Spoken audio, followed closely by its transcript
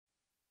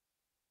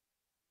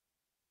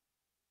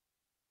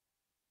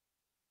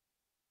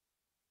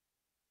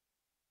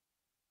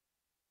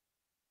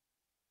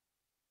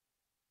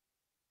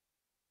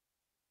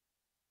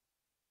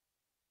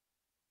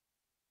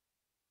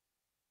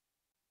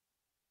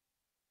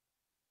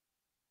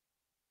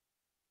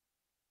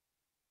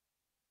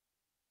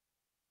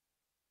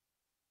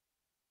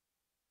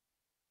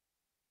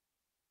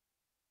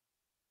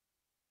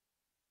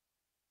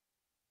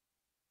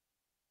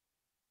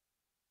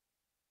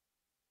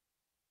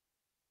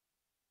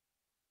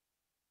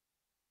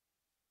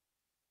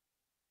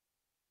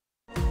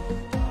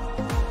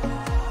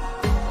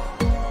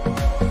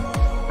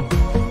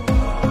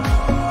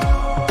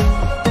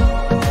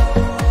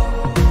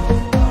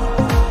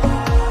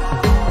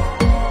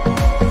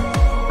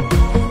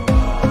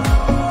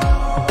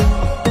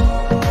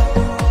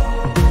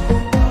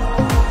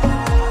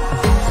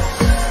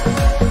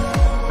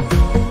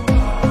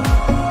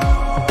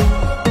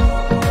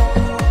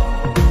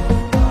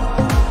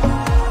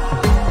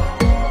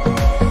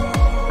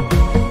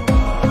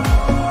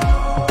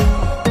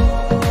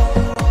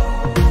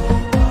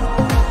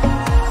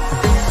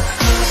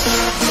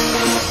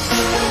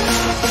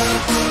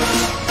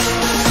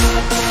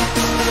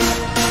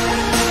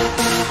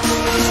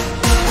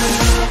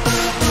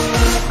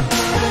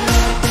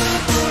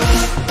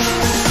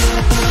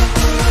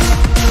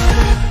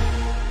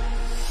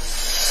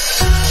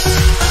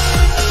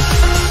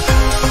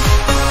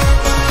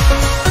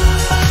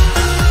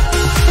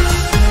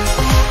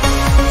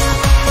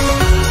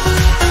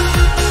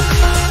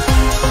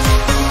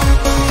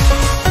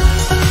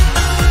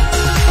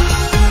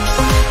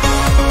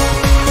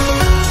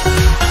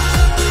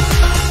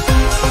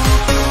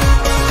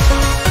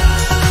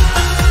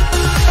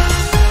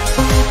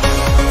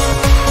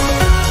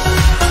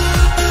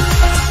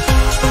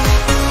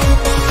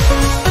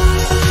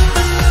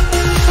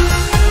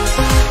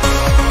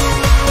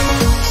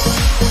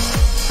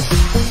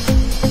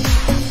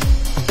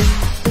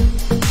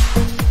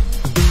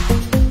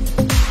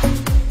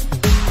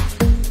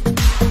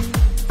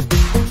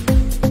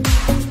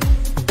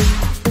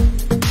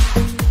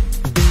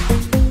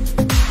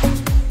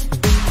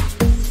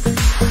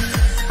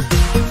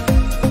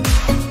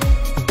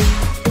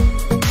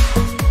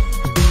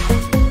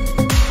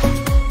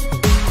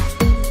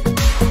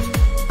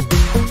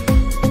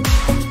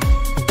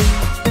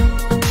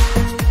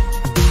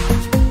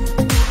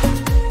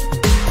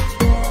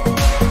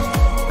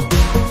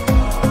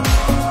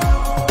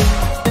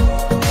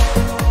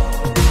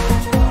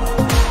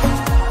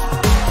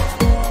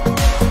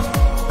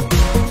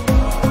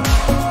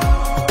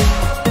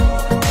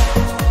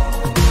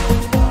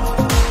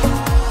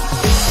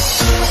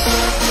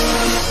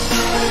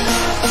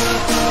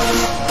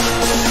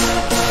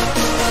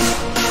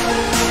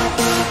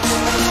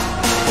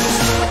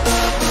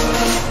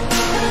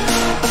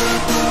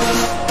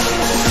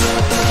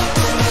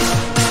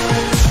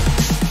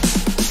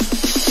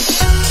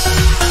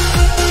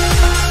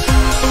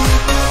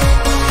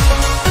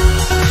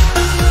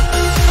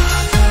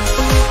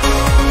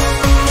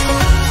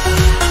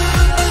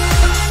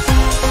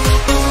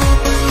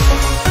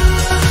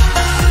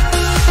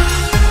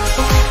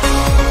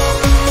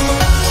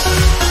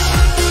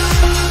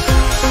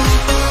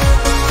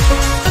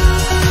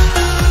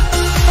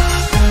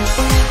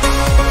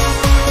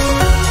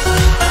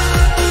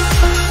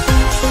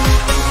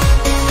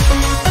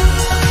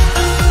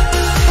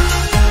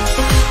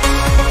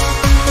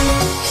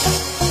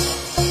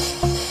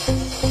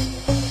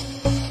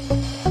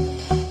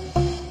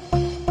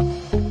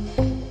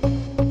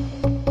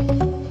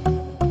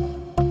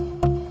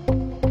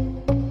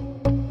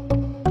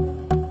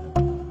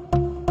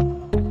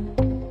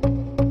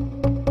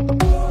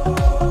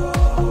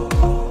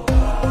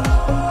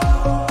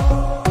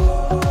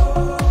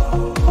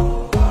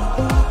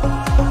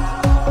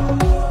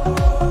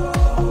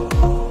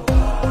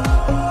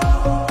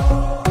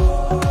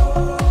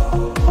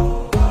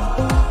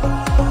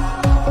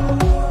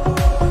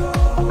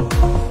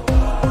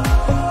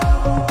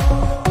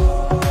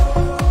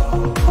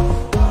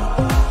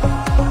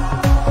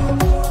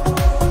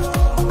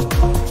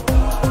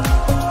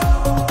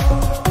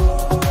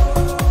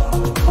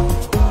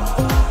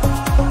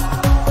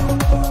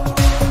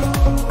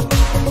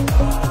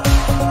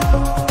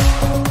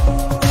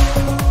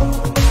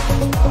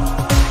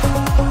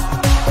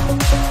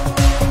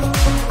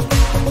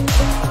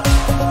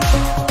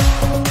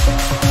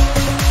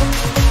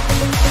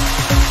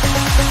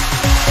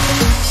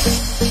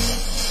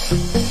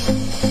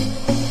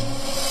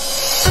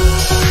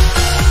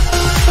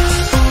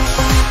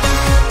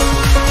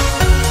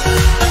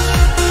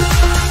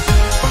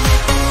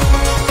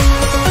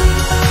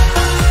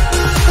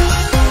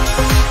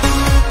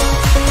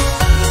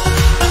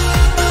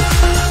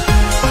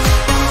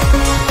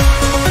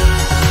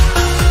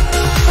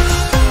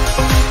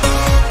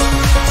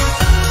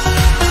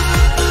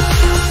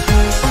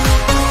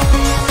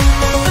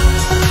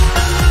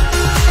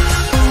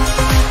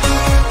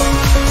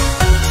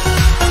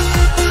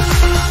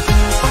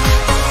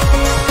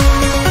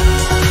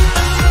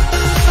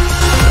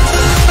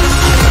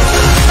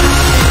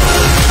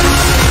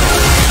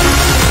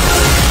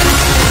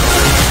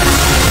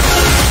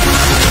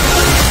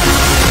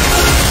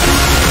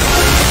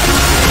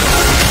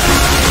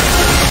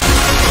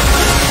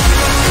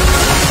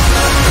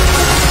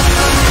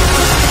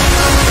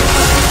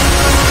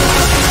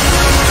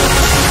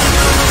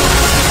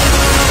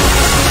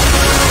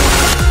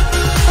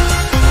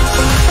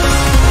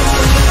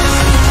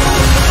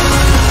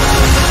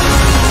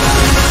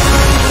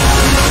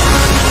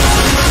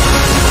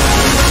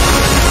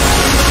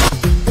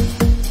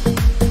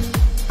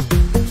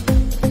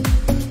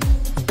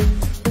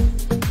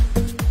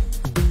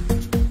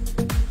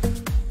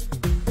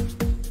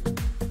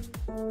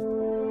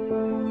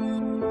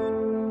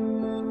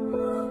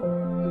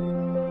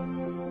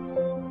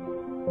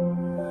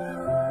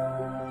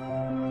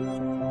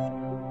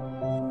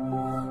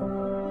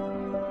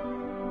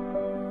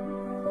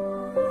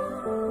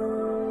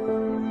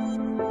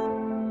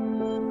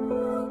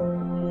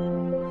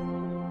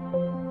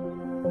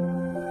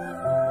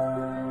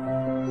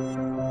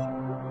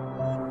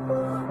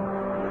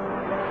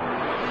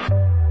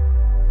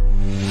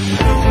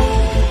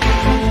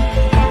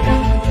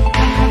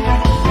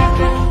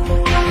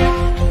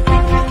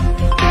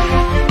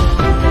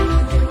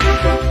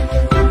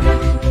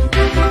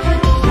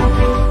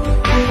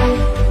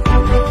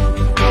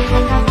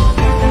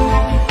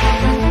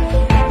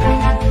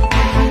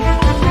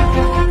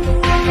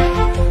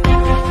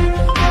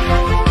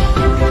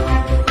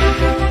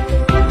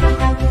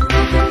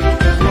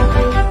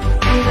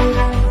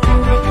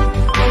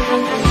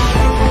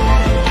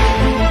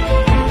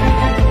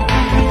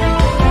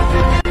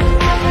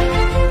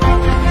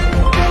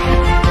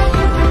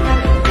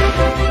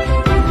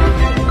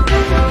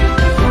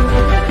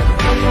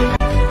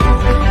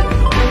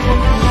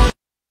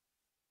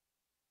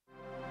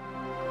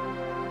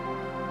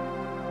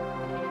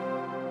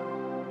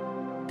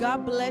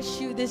God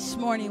bless you this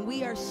morning.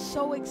 We are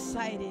so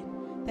excited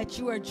that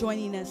you are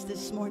joining us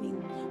this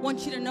morning. I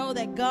want you to know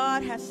that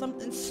God has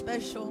something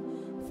special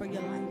for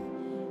your life.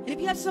 And if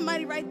you have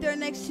somebody right there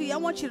next to you, I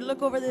want you to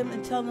look over them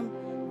and tell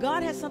them,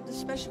 God has something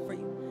special for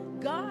you.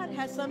 God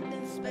has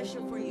something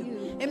special for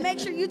you. And make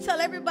sure you tell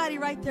everybody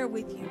right there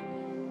with you,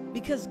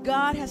 because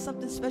God has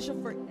something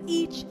special for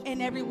each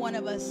and every one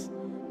of us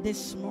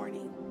this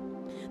morning.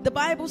 The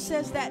Bible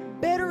says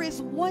that better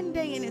is one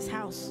day in his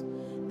house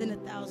than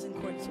 1,000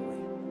 courts away.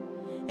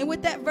 And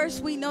with that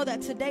verse, we know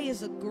that today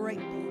is a great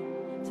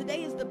day.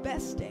 Today is the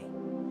best day.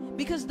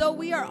 Because though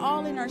we are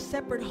all in our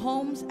separate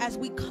homes, as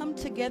we come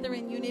together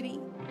in unity,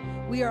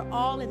 we are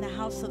all in the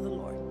house of the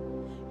Lord.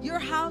 Your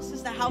house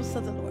is the house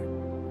of the Lord.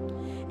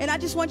 And I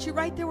just want you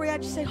right there where I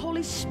just say,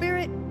 Holy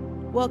Spirit,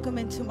 welcome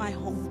into my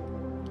home.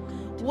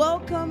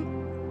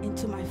 Welcome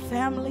into my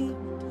family.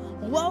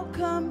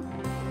 Welcome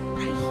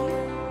right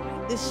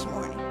here this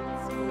morning.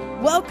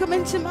 Welcome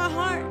into my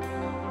heart.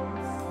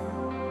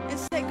 And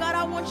say, God,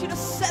 I want you to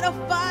set a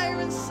fire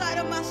inside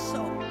of my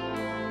soul.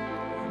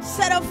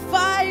 Set a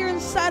fire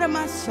inside of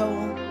my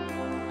soul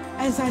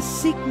as I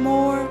seek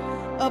more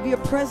of your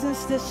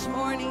presence this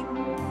morning.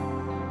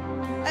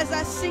 As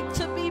I seek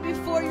to be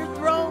before your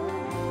throne.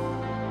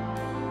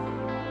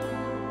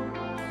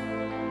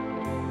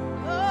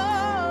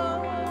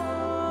 Oh,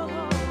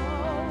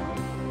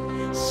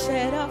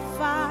 set a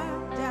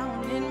fire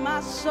down in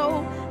my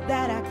soul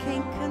that I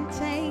can't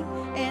contain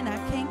and I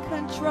can't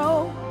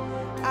control.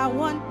 I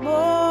want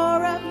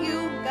more of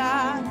you,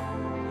 God.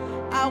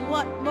 I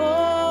want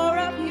more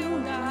of you,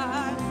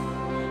 God.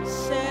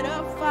 Set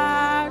a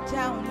fire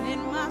down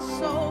in my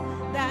soul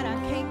that I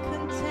can't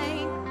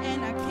contain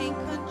and I can't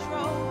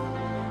control.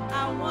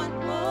 I want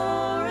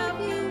more of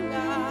you,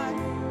 God.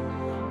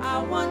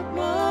 I want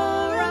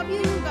more of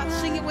you, God.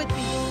 Sing it with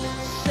me.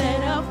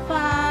 Set a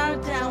fire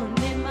down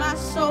in my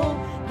soul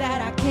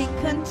that I can't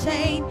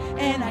contain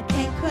and I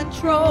can't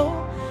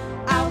control.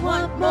 I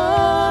want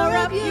more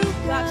of you,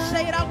 God.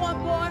 Say it, I want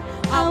more.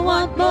 I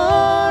want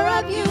more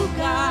of you,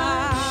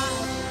 God.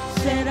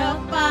 Set a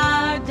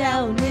fire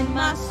down in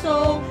my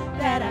soul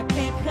that I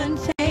can't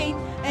contain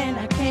and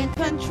I can't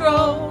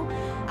control.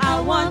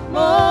 I want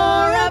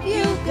more of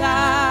you,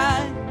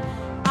 God.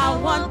 I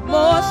want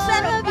more.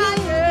 Set a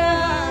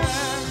fire.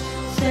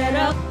 Set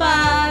a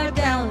fire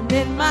down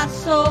in my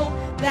soul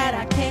that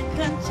I can't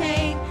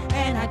contain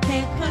and I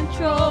can't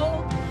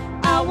control.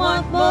 I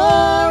want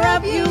more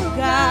of you,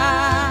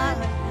 God.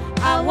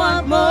 I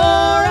want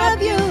more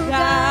of you,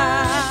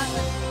 God.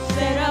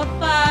 Set a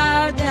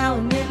fire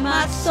down in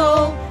my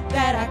soul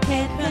that I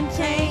can't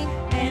contain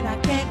and I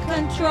can't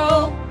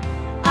control.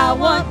 I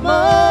want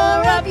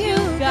more of you,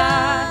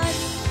 God.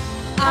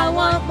 I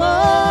want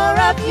more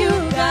of you,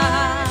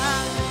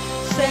 God.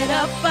 Set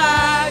a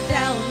fire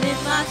down in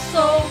my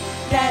soul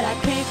that I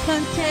can't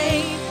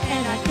contain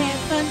and I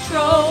can't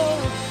control.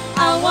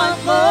 I want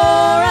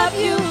more of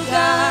you,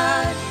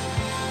 God.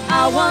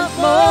 I want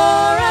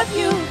more of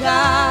you,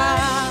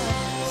 God.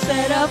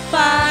 Set a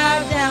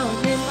fire down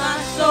in my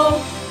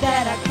soul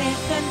that I can't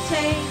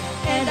contain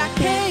and I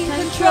can't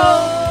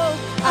control.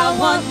 I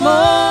want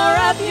more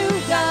of you,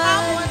 God.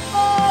 I want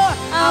more.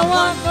 I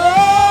want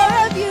more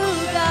of you,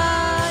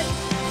 God.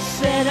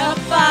 Set a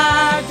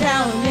fire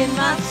down in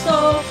my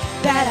soul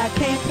that I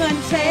can't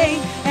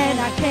contain and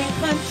I can't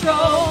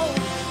control.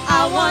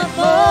 I want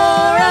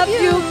more of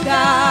you,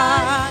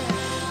 God.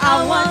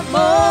 I want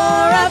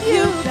more of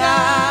you,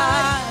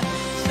 God.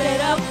 Set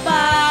a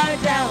fire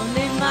down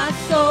in my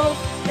soul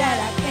that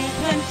I can't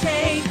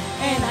contain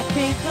and I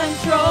can't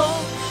control.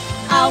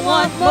 I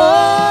want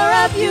more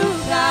of you,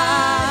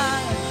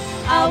 God.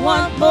 I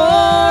want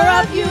more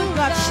of you,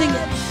 God. Sing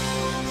it.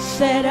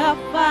 Set a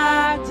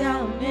fire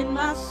down in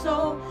my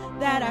soul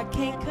that I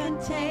can't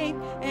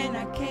contain and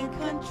I can't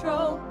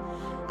control.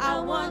 I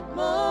want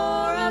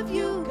more of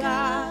you,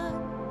 God.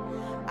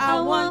 I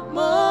want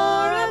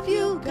more of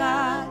you,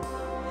 God.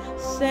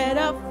 Set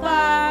a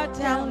fire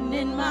down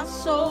in my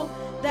soul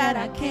that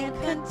I can't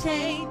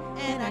contain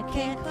and I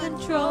can't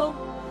control.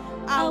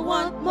 I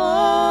want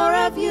more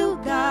of you,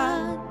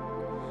 God.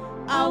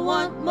 I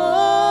want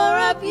more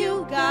of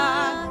you,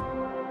 God.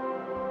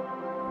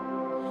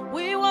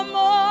 We want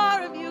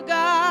more of you,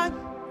 God.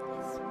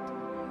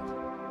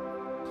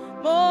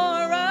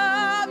 More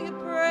of your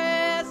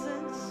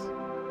presence.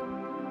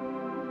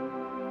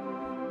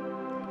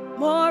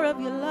 More of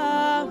your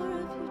love. More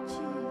of you,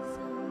 Jesus.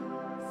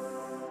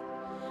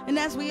 And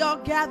as we all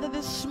gather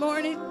this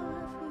morning,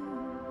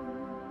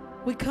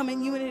 we come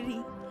in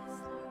unity.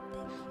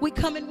 We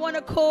come in one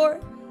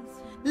accord,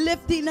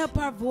 lifting up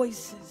our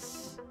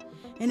voices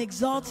and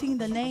exalting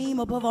the name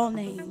above all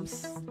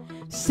names.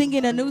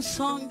 Singing a new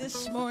song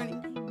this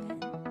morning.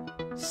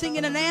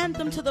 Singing an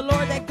anthem to the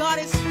Lord that God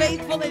is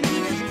faithful and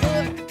He is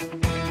good.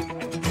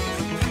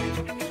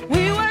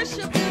 We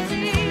worship you,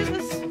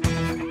 Jesus.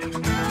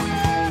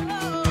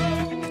 Oh.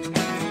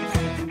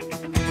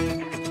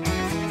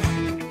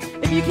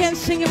 If you can't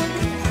sing it with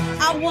me,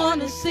 I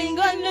want to sing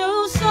a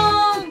new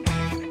song.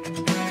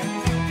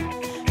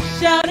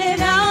 Shout it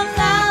out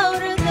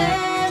louder than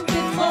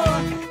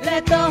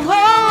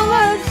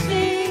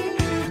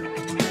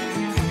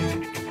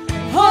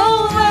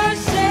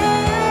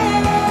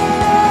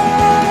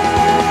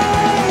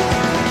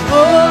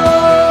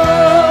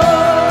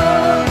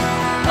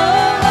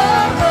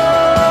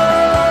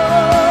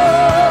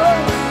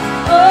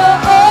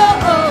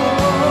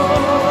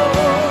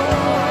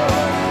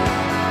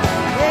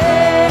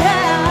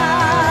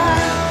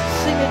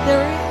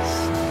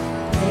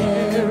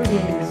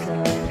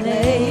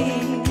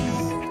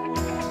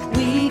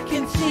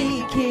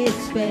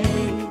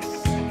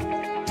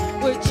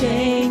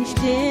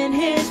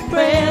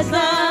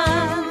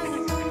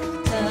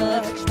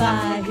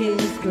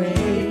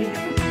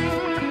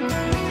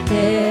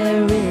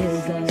There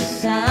is a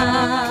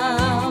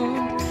sound,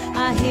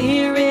 I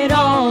hear it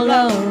all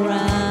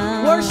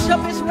around.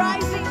 Worship is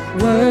rising.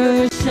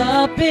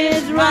 Worship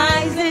is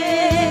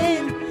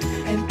rising,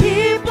 and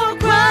people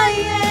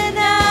crying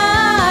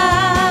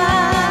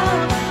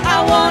out. I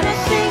want to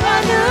sing a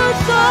new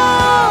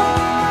song,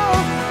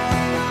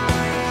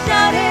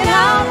 shout it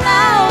out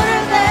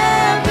louder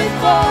than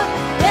before.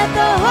 Let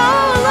the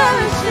whole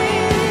world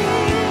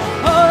sing.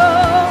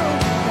 Oh,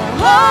 the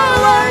whole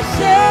world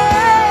sing.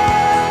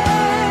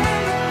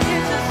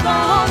 It's a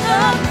song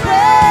of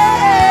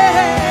praise,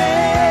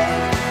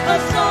 a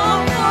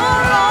song for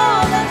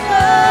all and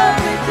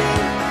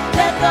everything.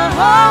 Let the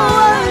whole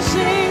world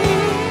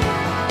sing.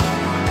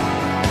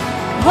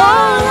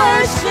 Whole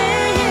world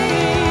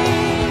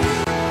sing.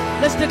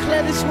 Let's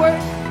declare this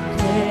word.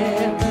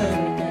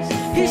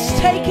 He's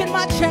taken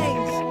my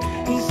chains.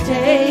 He's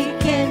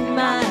taken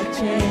my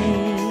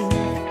chains.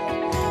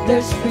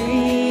 There's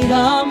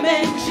freedom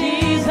in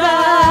Jesus,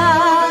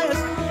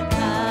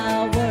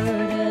 power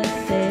to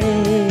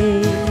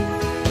save.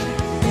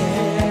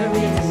 There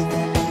is a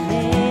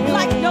name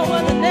Like no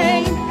other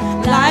name.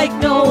 like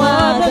no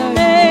other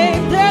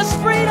name. There's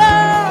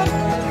freedom.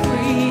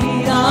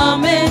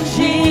 Freedom in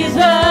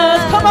Jesus.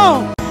 Come on.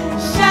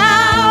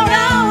 Shout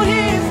out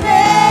His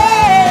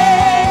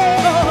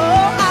name.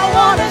 Oh, I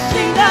wanna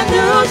sing a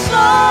new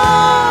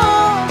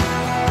song.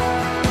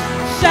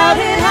 Shout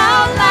it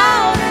out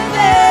louder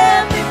than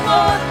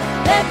before.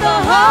 Let the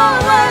whole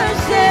world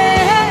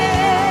sing.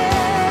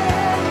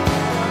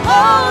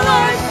 Whole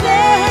world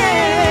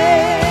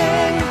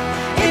sing.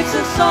 It's a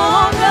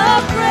song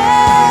of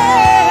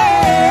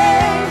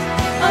praise,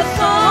 a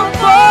song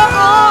for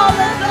all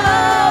of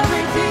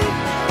everything.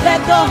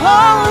 Let the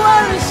whole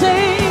world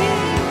sing.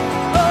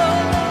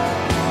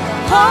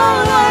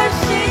 Whole world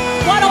sing.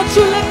 Why don't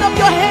you lift up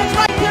your hands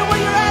right there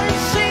where you're at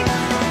and sing?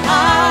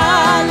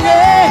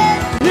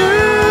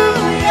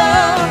 Hallelujah,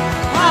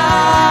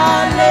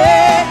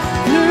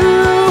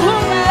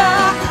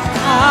 hallelujah,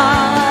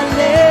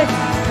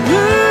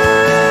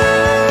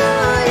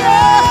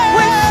 hallelujah.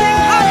 We sing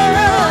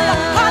hallelujah,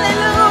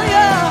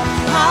 hallelujah.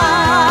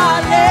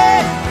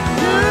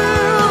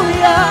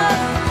 Hallelujah,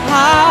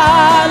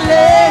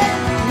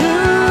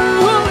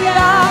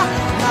 hallelujah,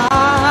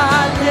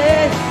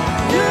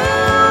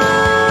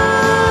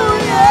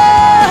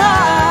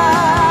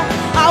 hallelujah.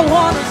 I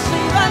want to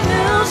sing a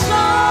new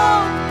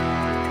song,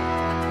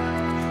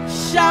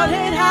 shout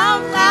it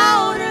out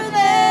louder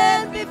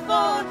than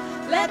before.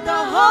 Let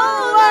the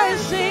whole world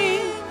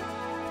sing,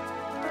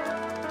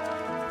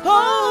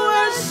 whole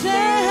world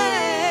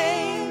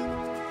sing.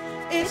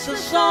 It's a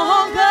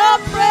song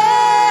of praise,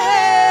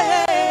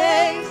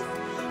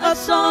 a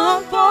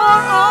song for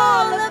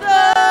all of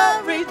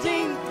the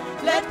redeemed.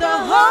 Let the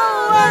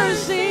whole world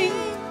sing,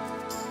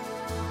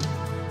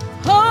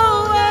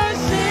 whole world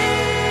sing.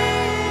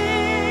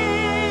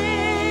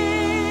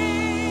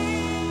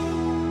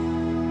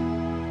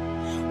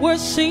 We're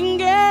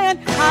singing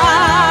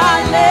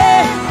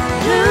hallelujah.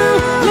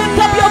 Lift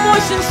up your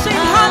voice and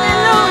sing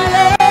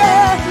hallelujah.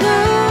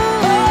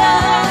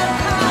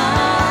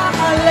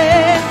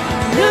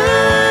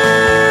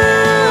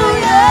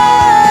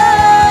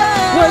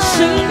 Hallelujah. We're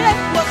singing,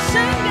 we're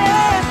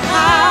singing.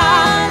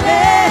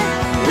 Hallelujah.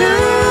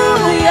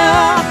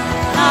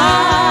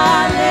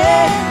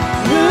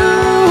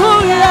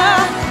 Hallelujah.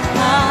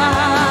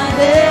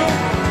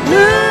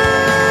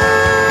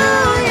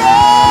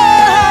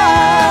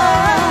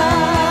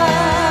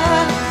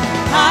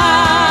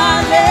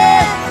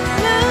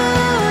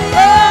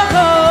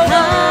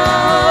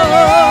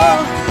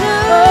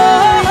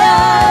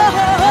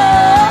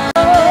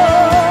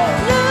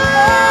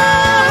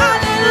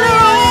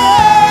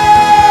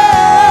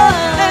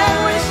 And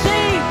we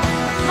sing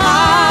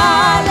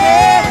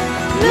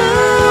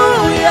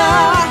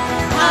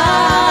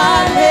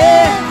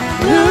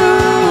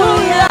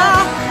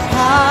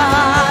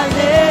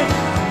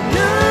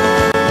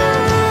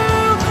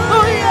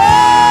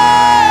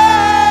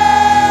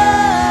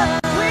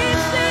we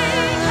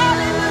sing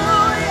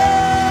hallelujah.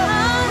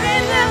 We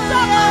lift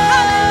up a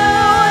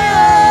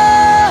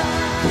hallelujah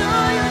to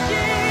you,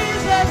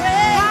 Jesus.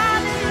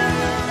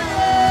 Hallelujah.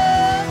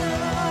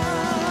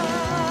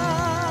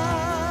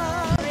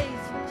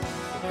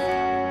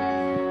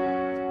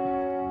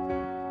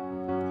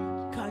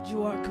 God,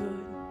 you are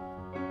good.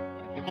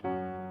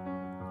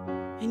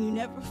 And you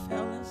never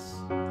fail us.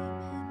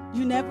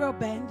 You never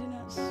abandon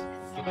us.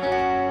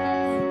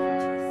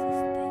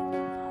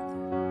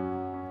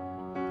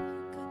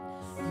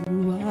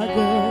 You are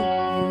good.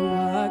 You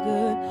are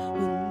good.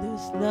 When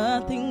there's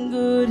nothing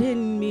good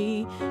in me,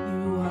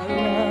 you are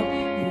love.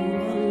 You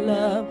are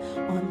love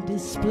on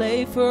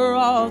display for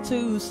all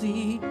to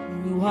see.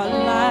 You are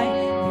light.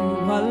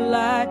 You are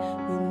light.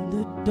 When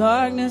the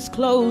darkness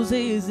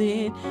closes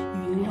in,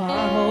 you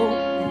are hope.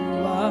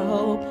 You are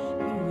hope.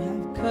 You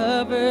have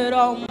covered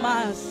all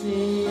my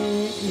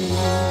sins.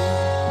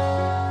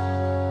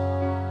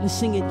 Let's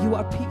sing it. You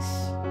are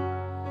peace.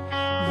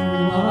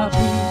 You are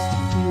peace.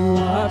 You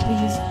are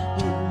peace.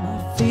 When my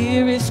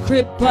fear is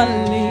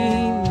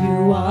crippling,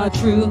 you are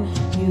true,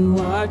 you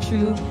are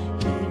true.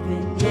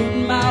 Even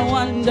in my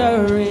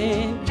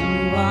wandering,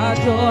 you are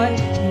joy,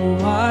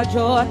 you are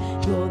joy.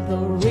 You're the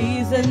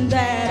reason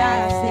that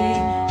I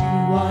sing.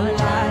 You are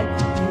light,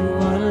 you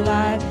are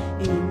light.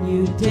 In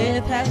you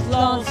death has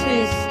lost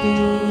its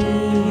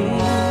sting.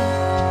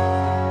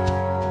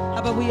 How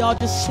about we all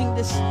just sing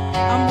this?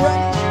 I'm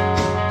running.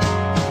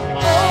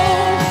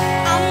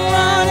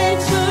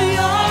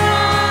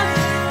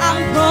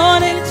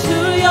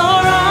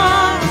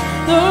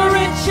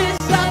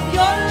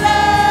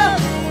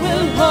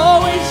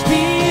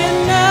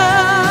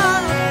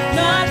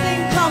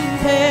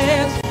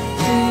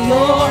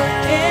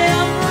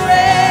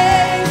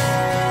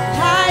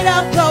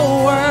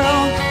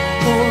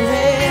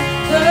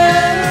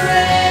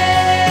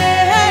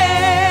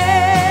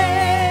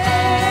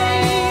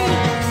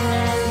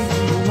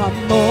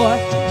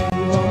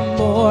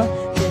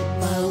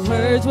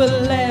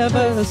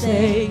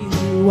 Say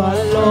you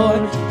are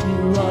Lord,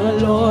 you are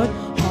Lord.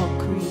 All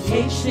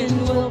creation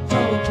will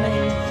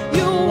proclaim.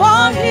 You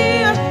are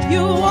here,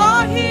 you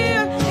are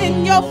here.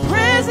 In your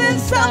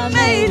presence I'm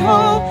made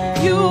whole.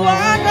 You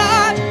are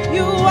God,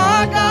 you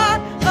are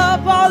God.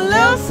 Of all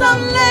else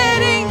I'm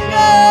letting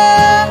go.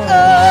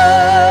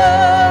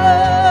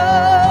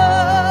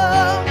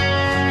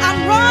 I'm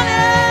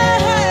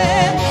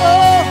running,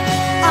 oh,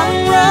 I'm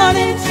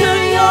running to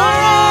your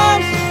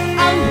arms.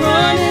 I'm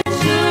running.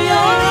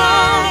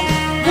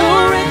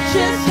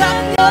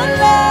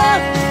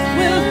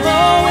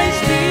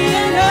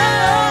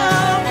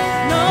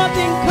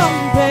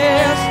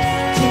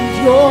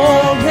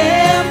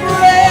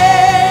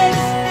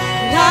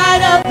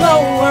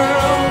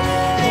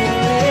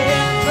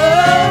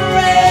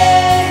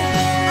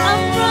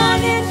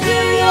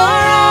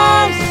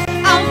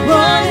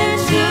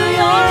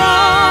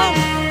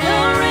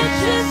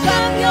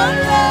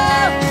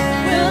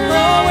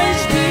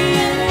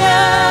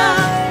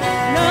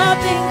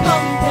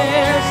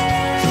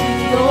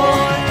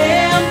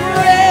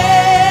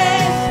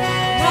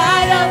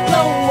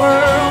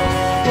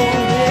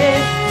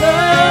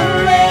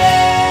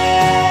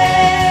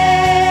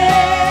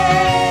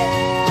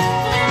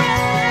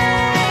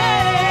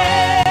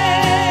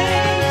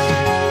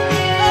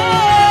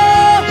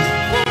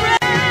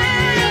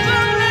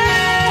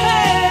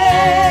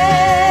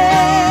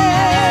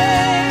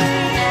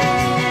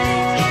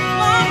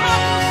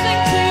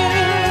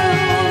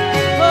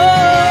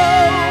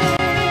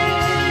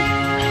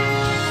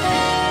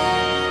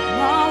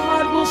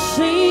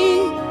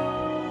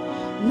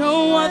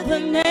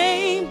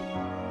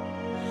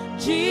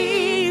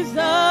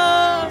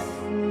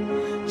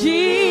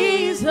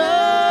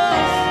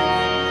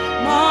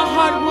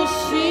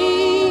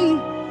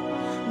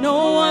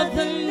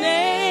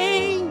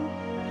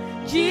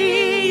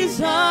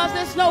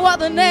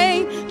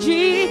 Name,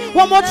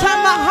 one more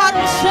time, my heart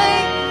will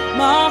sing.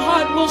 My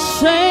heart will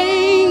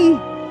sing.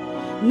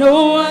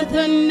 No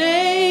other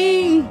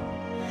name,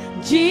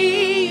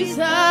 Jesus,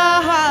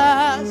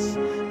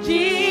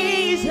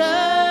 Jesus.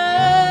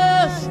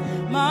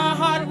 My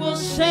heart will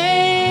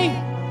sing.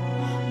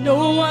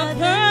 No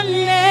other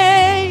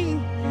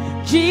name,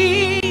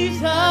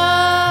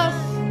 Jesus,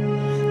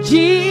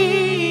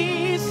 Jesus.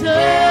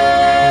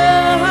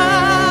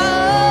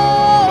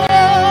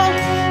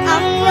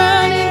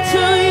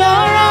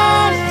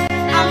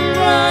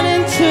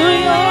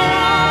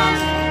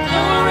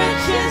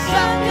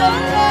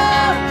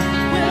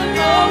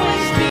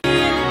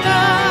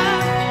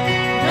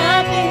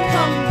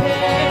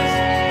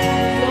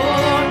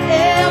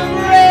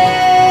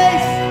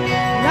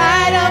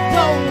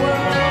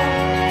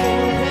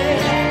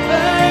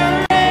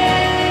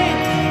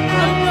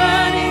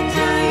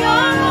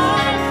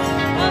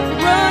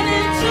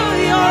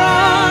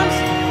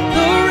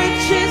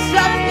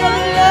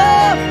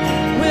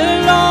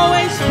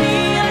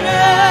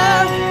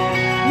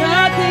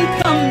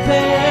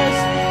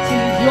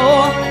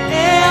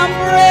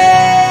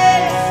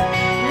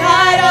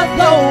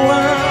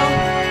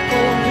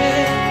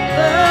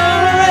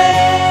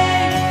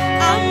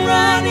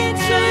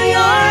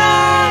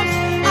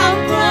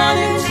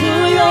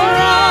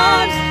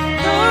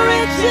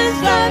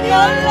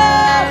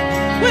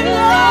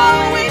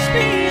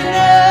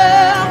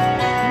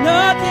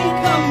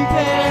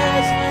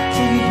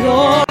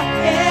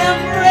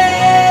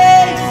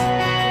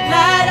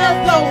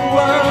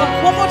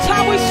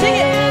 We sing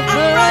it.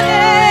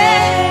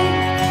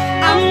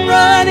 I'm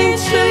running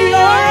to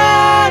your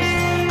arms.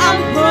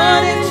 I'm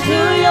running to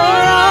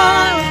your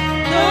arms.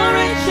 The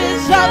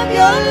riches of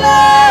your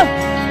love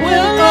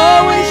will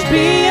always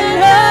be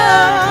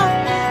enough.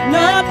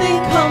 Nothing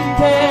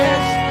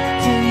compares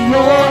to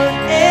your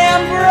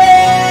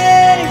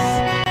embrace.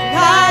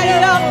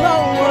 Light up the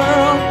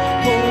world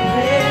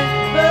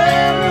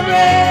forever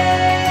reign.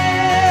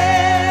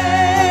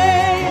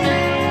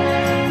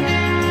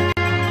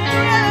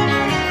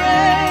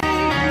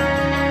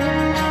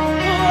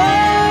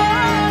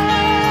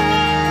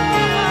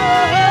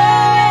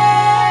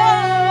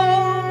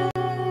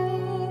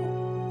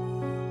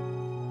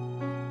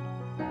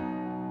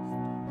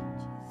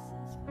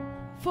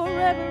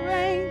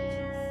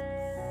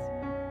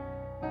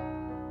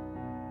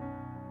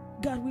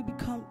 Lord,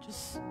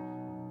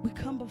 we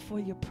come before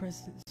your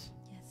presence.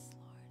 Yes,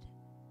 Lord.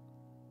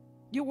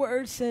 Your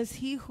word says,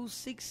 he who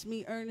seeks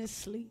me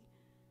earnestly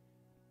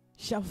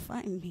shall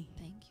find me.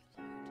 Thank you,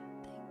 Lord.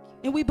 Thank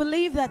you. And we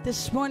believe that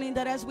this morning,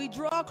 that as we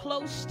draw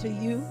close to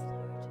you,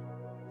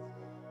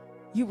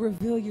 you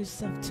reveal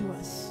yourself to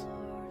us.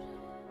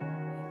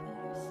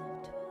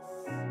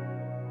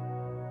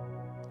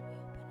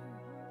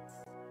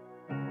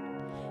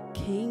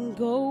 Can't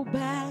go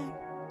back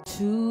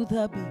to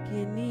the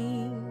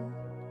beginning.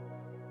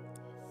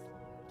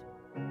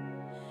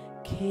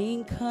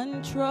 Can't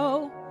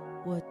control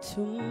what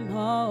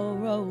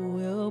tomorrow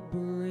will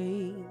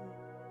bring.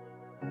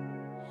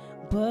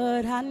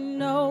 But I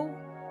know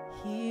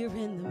here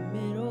in the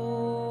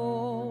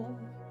middle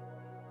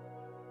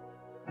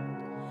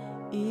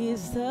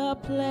is the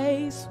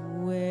place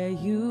where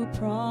you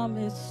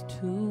promised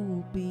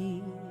to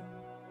be.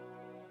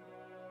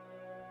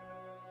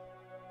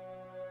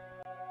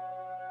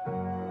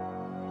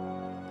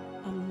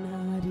 I'm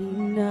not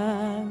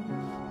enough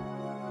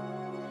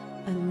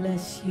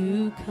unless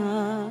you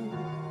come.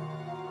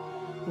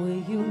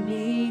 Will you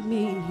meet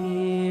me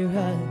here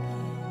again?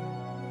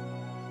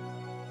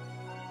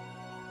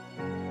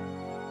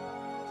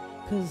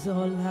 'Cause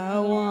all I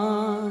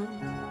want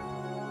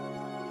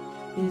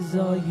is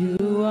all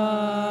you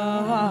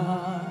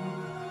are.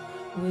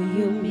 Will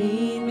you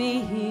meet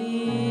me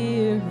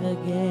here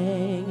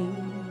again?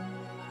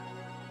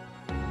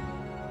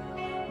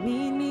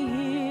 Meet me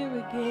here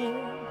again.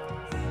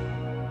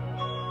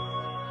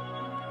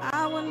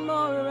 I want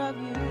more of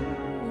you.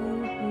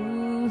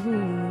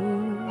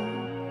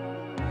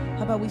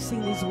 How about we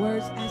sing these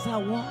words as I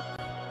walk?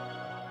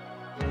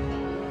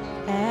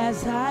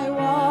 As I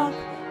walk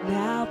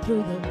now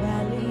through the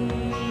valley,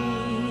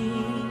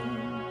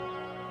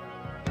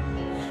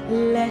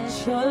 let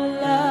your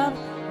love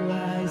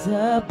rise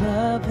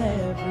above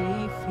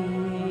every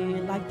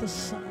fear. Like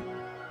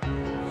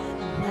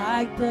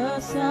the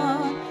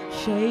sun,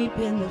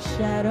 shaping the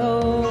shadow.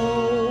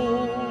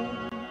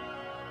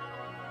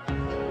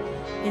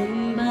 In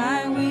my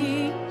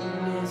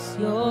weakness,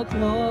 your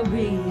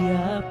glory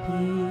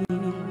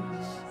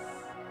appears.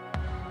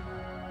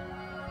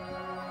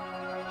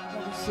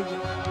 Let me sing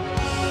it.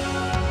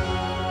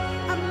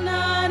 I'm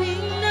not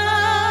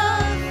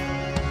enough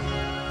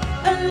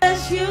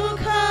unless you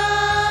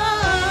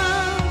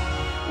come.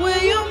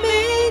 Will you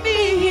meet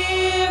me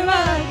here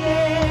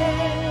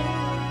again?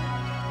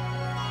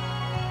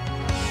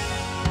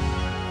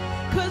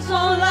 'Cause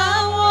all I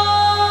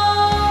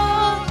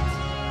want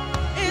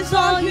is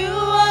all you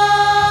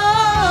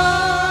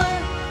are.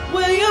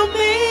 Will you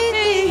meet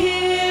me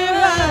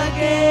here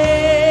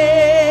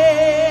again?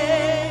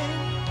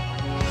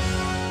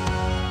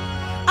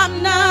 I'm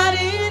not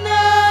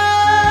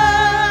enough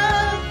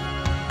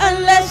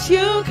unless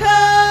you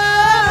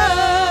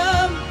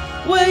come.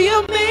 Will you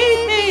meet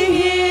me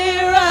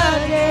here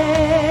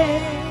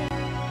again?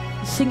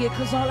 Sing it,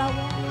 'cause all I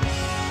want.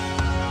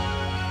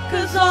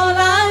 'Cause all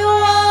I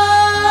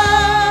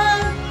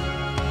want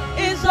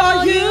is all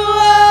you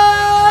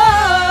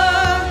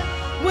are.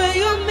 Will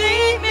you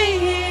meet me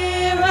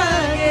here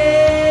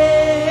again?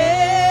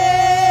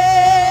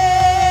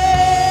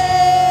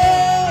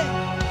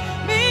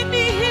 Meet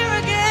me here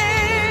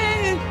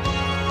again.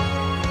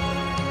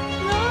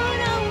 Lord,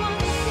 I want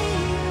to see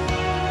you.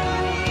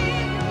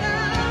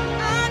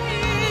 I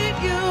need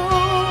you.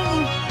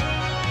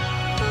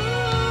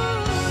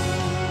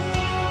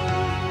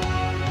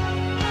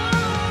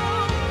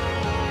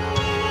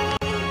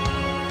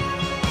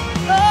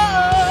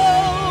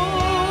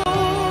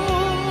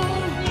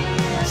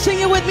 Sing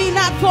it with me,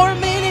 not for a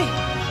minute,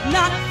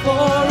 not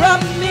for a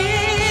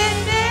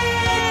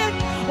minute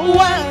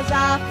was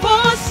I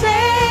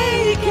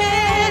forsaken.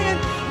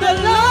 The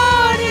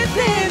Lord is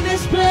in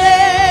this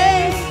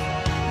place.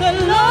 The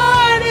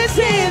Lord is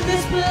in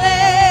this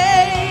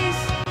place.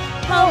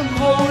 Come,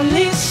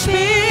 Holy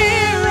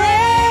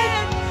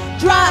Spirit,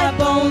 dry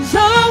bones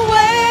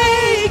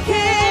awaken.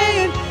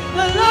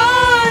 The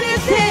Lord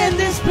is in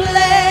this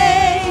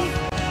place.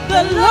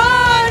 The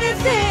Lord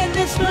is in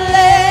this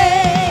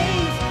place.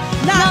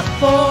 Not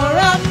for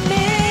a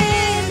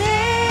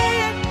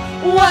minute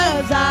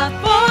was I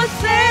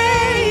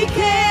forsaken.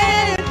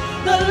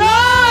 The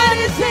Lord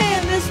is in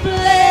this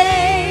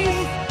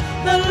place.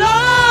 The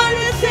Lord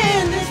is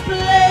in this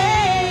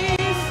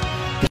place.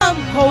 Come,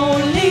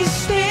 Holy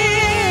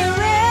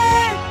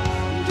Spirit,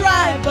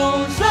 dry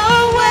bones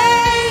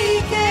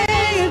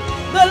awaken.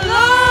 The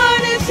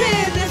Lord is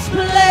in this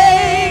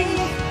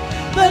place.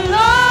 The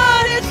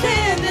Lord is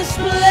in this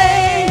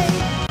place.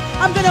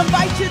 I'm going to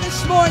invite you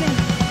this morning,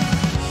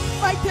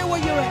 right there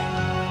where you're at.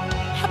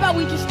 How about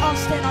we just all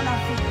stand on our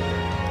feet?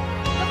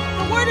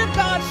 The Word of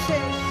God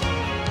says,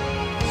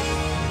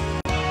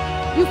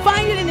 you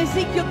find it in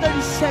Ezekiel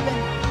 37,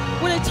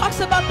 when it talks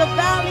about the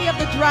valley of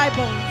the dry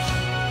bones.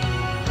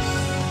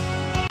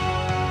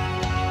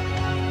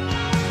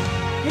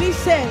 And he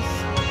says,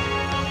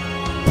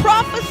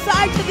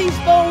 prophesy to these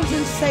bones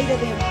and say to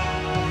them,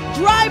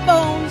 dry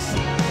bones,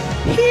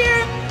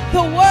 hear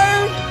the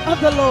word of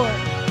the Lord.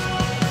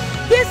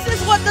 This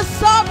is what the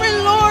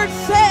sovereign Lord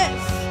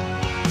says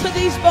to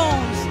these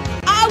bones.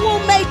 I will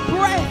make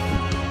breath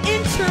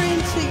enter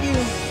into you,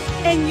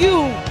 and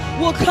you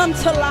will come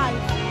to life.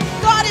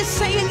 God is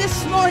saying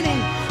this morning,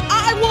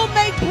 I will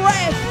make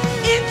breath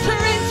enter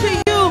into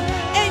you,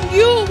 and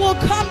you will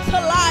come to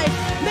life.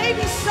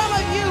 Maybe some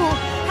of you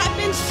have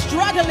been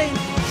struggling.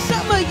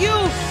 Some of you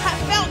have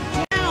felt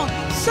down.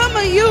 Some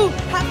of you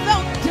have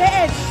felt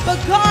dead. But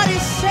God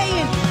is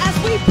saying, as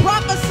we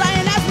prophesy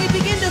and as we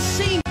begin to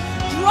sing,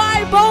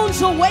 dry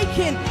bones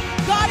awaken.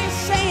 God is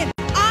saying,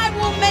 I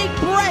will make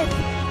breath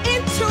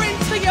enter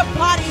into your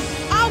body.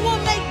 I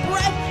will make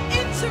breath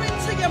enter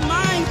into your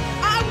mind.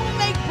 I will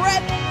make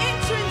breath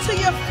enter into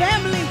your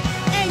family,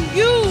 and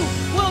you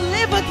will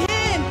live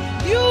again.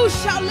 You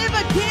shall live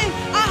again.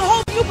 I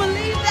hope you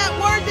believe that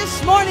word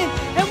this morning,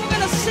 and we're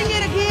going to sing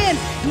it again.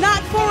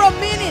 Not for a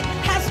minute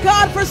has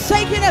God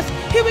forsaken us.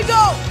 Here we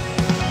go.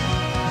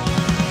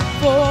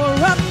 For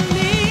a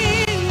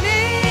minute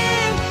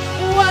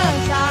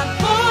was I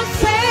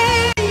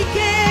forsaken.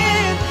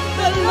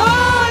 The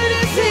Lord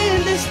is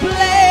in this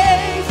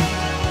place.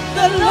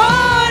 The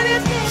Lord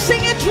is,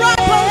 sing it, dry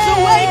bones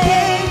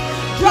awaken.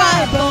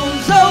 Dry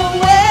bones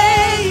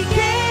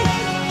awaken.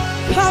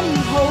 Come,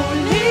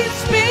 Holy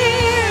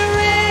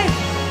Spirit.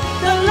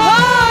 The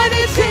Lord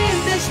is in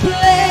this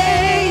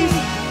place.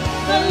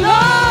 The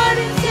Lord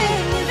is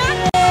in this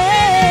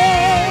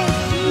place.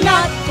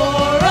 Not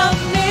for a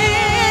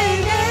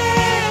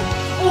minute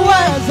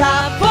was I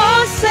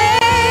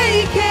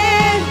forsaken.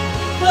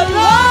 The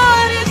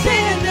Lord is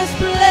in this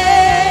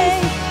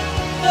place.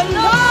 The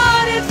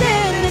Lord is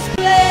in this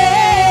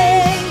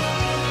place.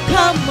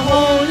 Come,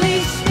 Holy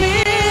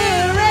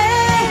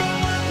Spirit.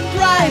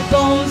 Dry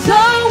bones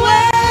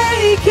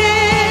awaken.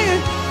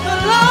 The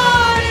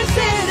Lord is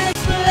in this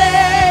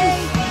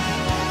place.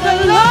 The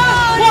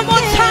Lord one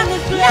more time.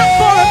 Not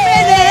for a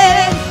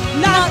minute.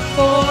 Not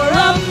for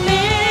a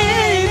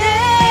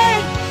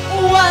minute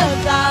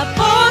was I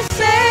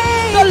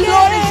forsaken. The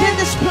Lord is in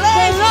this place.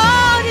 The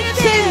Lord is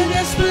in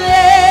this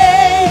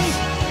place.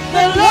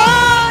 The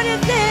Lord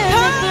is in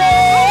this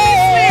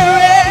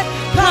place.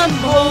 Come,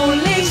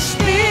 Holy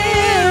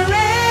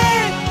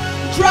Spirit.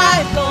 Dry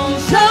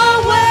bones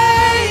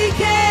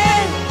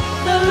awaken.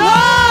 The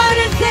Lord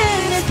is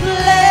in this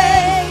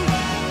place.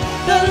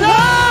 The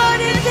Lord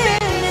is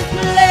in this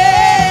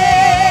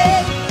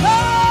place. Oh,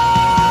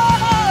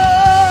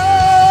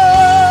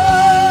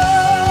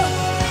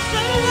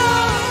 the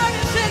Lord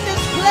is in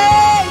this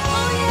place.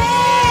 Oh,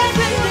 yes,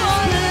 in this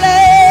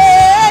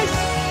place.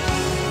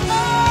 Oh.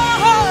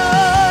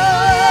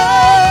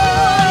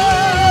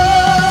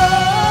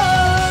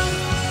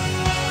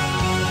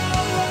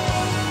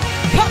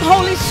 Come,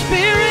 Holy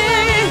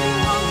Spirit.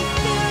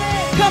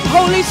 Come,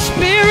 Holy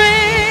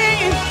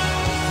Spirit.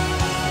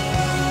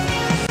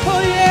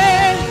 Oh,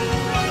 yeah.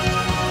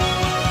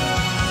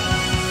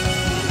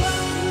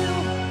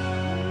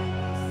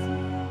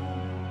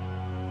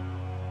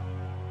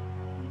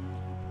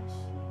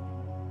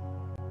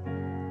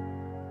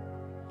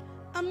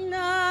 I'm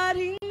not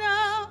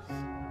enough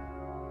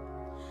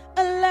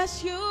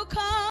unless you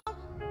come.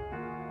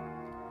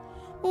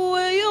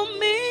 Will you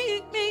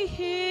meet me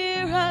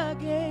here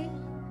again?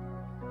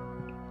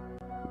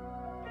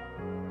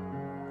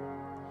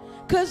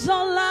 'Cause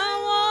all I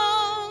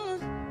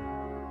want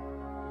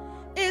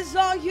is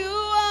all you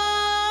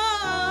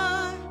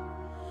are.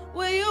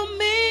 Will you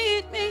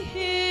meet me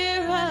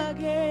here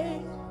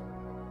again?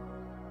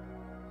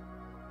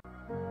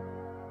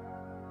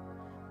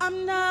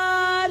 I'm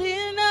not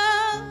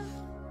enough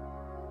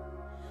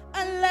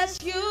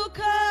unless you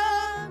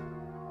come.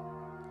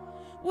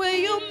 Will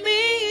you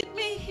meet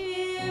me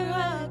here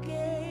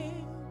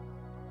again?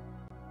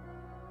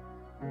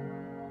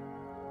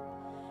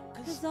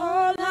 'Cause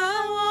all I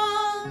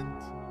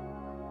want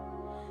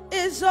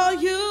is all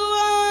you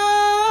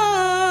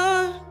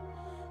are.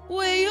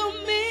 Will you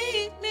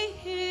meet me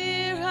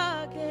here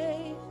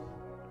again?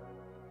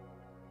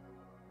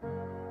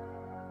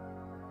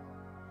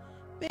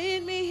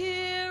 Meet me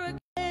here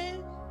again.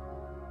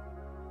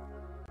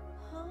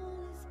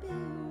 Holy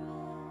Spirit,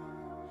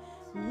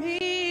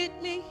 meet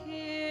me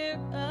here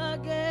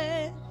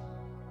again.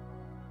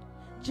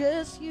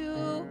 Just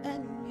you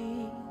and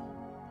me.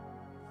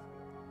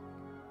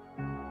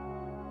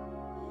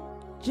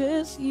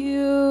 Just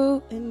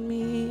you and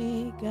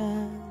me,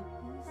 God.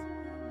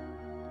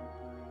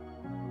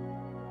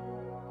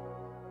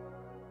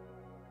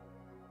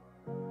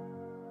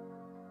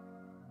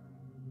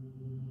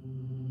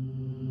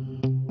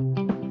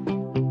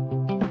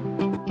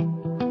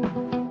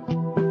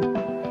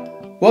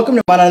 Welcome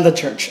to Mananda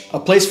Church, a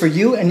place for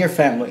you and your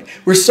family.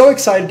 We're so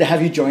excited to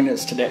have you join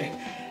us today.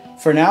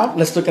 For now,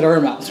 let's look at our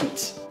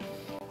announcements.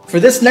 For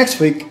this next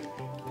week,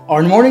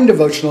 our morning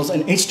devotionals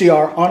and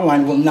HDR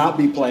online will not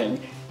be playing.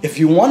 If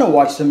you want to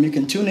watch them, you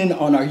can tune in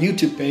on our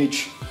YouTube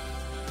page.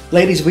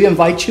 Ladies, we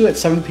invite you at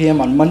 7 p.m.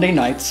 on Monday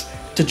nights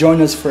to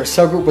join us for a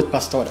cell group with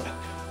Pastora.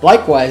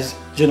 Likewise,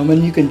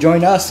 gentlemen, you can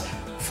join us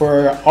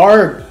for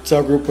our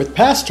cell group with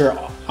Pastor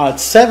at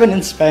 7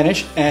 in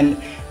Spanish and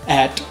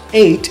at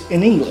 8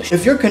 in English.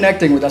 If you're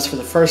connecting with us for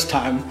the first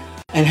time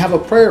and have a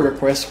prayer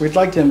request, we'd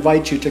like to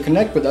invite you to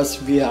connect with us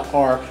via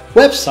our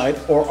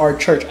website or our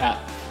church app.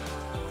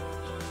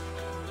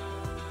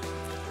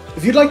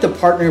 If you'd like to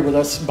partner with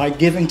us by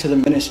giving to the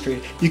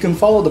ministry, you can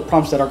follow the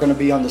prompts that are going to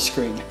be on the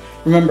screen.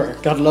 Remember,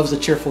 God loves a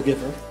cheerful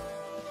giver.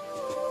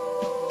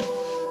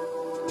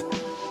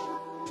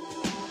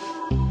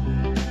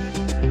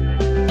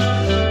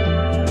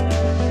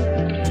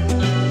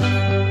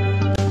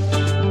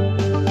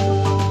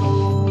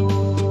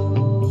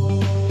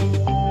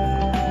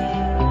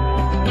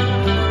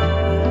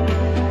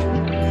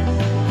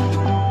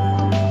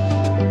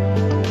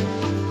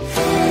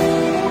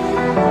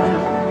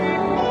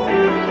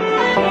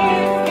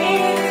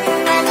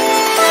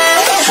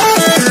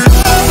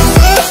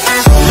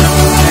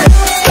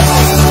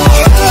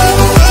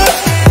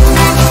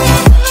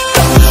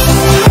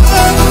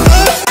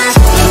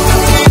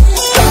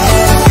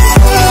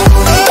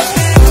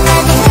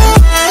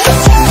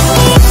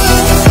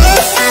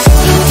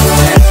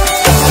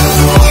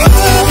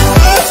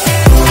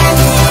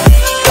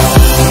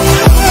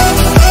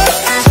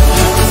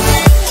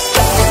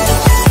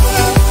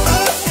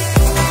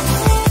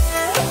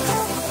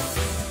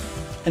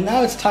 And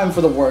now it's time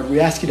for the word. We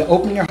ask you to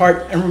open your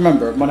heart and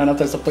remember,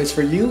 Maranatha is a place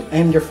for you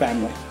and your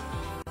family.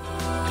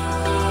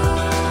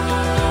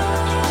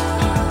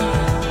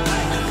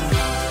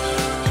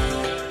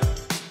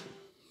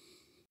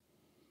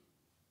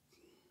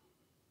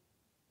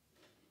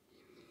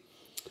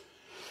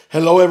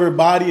 Hello,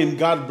 everybody, and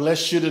God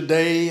bless you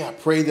today. I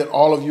pray that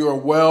all of you are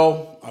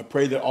well. I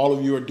pray that all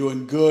of you are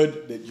doing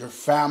good, that your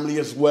family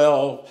is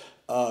well,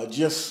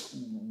 just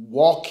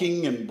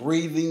walking and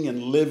breathing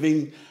and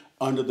living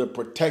under the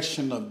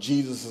protection of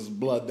Jesus'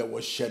 blood that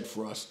was shed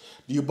for us.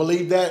 Do you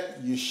believe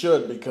that? You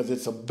should, because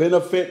it's a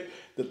benefit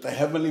that the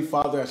Heavenly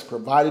Father has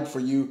provided for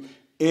you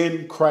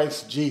in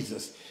Christ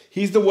Jesus.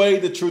 He's the way,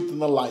 the truth,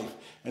 and the life.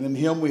 And in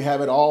Him we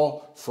have it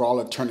all for all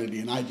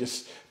eternity. And I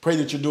just pray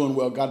that you're doing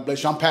well. God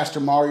bless you. I'm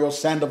Pastor Mario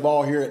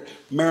Sandoval here at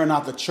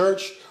Maranatha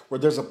Church, where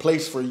there's a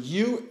place for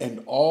you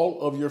and all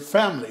of your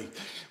family.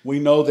 We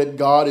know that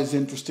God is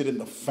interested in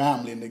the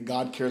family and that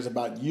God cares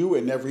about you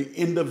and every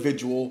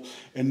individual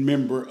and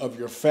member of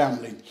your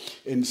family.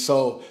 And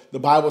so the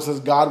Bible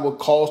says God will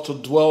cause to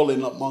dwell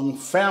in among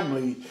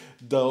family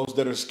those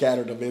that are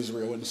scattered of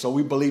Israel. And so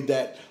we believe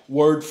that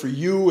word for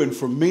you and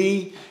for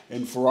me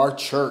and for our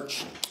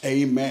church.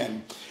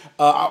 Amen.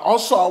 I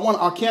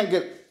want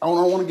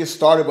to get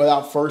started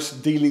without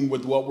first dealing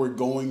with what we're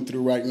going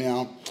through right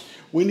now.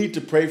 We need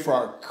to pray for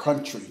our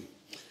country.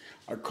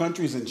 Our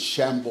country is in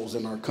shambles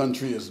and our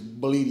country is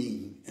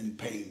bleeding in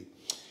pain.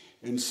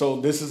 And so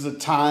this is a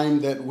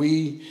time that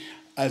we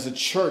as a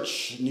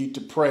church need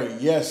to pray.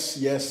 Yes,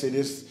 it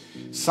is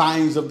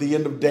signs of the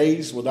end of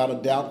days. Without a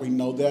doubt, we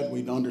know that.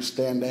 We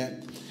understand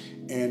that.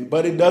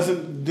 But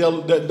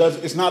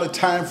it's not a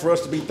time for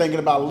us to be thinking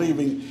about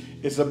leaving.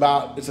 It's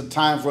a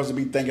time for us to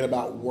be thinking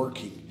about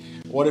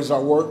working. What is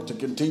our work? To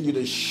continue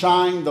to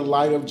shine the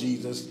light of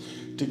Jesus,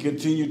 to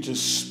continue to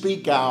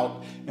speak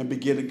out and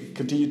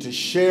continue to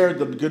share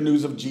the good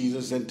news of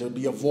Jesus and to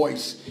be a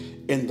voice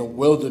in the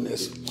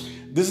wilderness.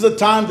 This is a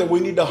time that we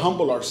need to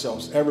humble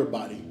ourselves,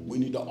 everybody. We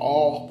need to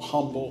all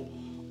humble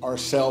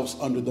ourselves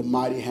under the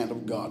mighty hand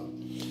of God.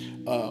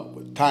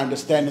 Time to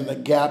stand in the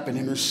gap and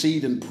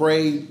intercede and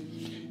pray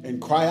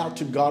and cry out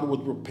to God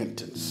with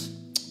repentance.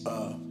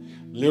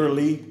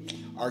 Literally,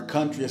 our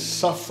country is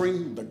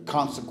suffering the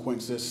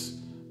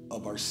consequences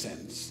of our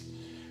sins.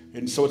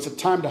 And so it's a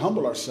time to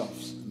humble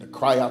ourselves and to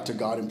cry out to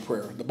God in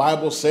prayer. The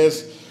Bible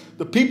says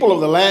the people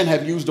of the land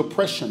have used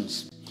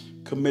oppressions,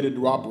 committed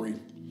robbery,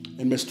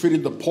 and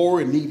mistreated the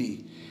poor and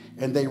needy,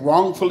 and they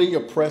wrongfully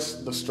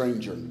oppressed the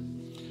stranger.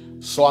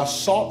 So I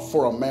sought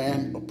for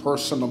a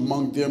person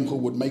among them who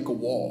would make a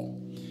wall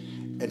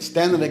and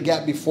stand in the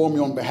gap before me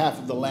on behalf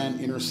of the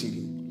land,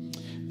 interceding,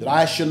 that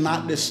I should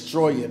not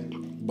destroy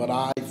it, but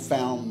I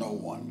found no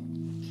one.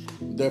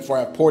 Therefore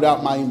I have poured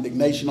out my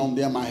indignation on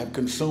them. I have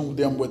consumed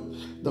them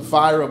with the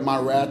fire of my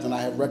wrath, and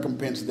I have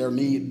recompensed their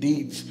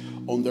deeds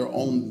on their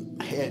own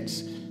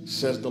heads,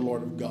 says the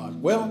Lord of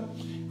God. Well,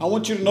 I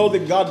want you to know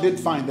that God did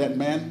find that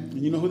man.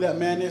 And you know who that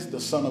man is?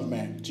 The Son of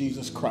Man,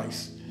 Jesus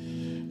Christ.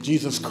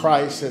 Jesus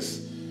Christ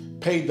has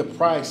paid the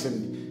price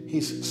and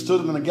He's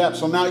stood in the gap.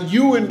 So now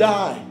you and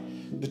I,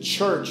 the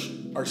church,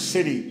 our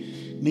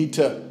city, need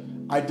to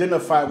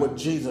identify with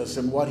Jesus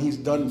and what He's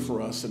done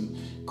for us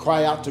and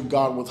cry out to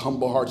God with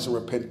humble hearts and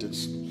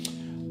repentance.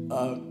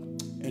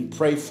 And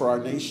pray for our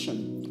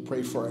nation,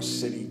 pray for our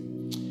city,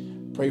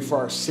 pray for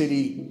our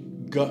city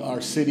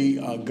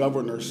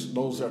governors,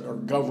 those that are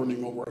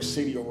governing over our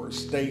city, over our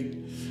state,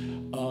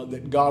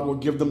 that God will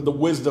give them the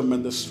wisdom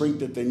and the strength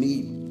that they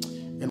need.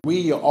 And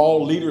we,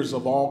 all leaders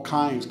of all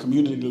kinds,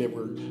 community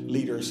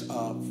leaders,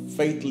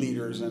 faith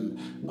leaders, and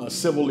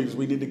civil leaders,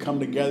 we need to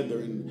come together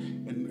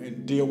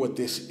and deal with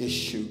this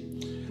issue.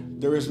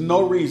 There is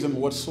no reason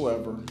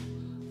whatsoever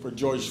for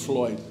George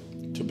Floyd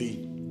to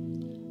be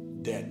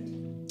dead.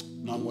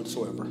 None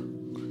whatsoever.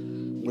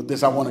 With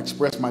this, I want to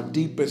express my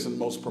deepest and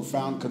most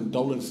profound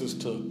condolences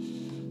to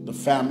the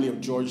family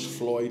of George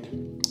Floyd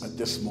at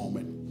this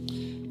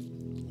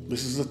moment.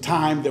 This is a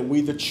time that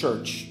we, the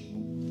church,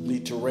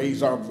 need to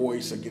raise our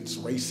voice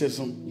against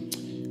racism,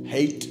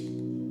 hate,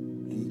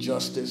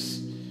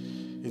 injustices,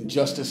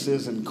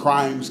 and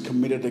crimes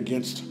committed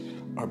against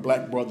our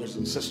black brothers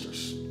and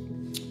sisters.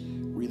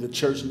 We, the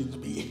church, need to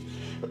be,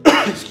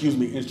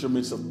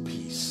 instruments of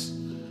peace.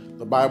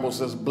 The Bible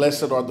says,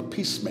 "Blessed are the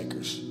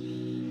peacemakers,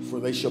 for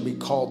they shall be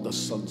called the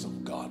sons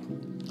of God."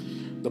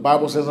 The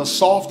Bible says, "A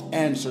soft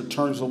answer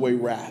turns away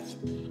wrath,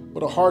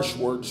 but a harsh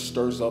word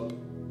stirs up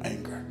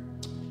anger."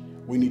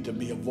 We need to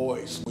be a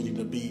voice. We need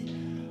to be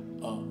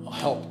a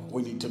help.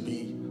 We need to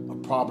be a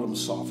problem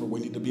solver. We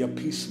need to be a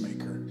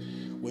peacemaker.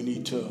 We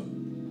need to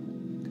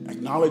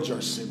acknowledge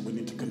our sin. We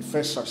need to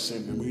confess our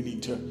sin, and we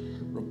need to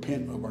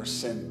repent of our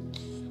sin.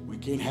 We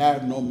can't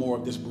have no more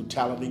of this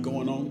brutality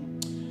going on.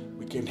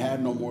 We can't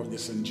have no more of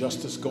this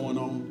injustice going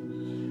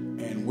on.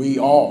 And we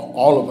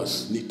all of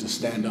us need to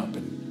stand up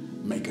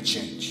and make a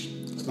change.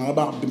 It's not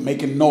about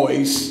making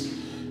noise.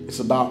 It's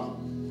about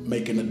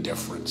making a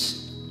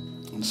difference.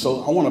 And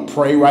so I want to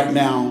pray right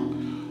now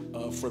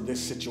for this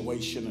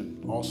situation,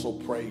 and also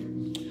pray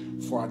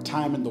for our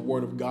time in the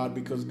Word of God,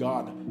 because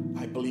God,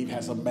 I believe,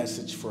 has a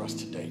message for us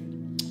today.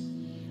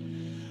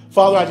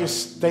 Father, I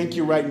just thank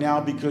you right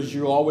now because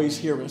you always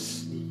hear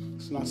us.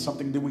 It's not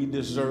something that we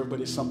deserve,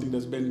 but it's something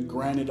that's been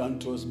granted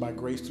unto us by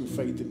grace through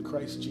faith in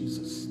Christ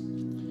Jesus,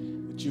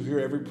 that you hear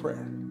every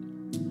prayer.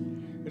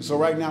 And so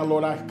right now,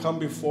 Lord, I come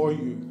before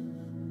you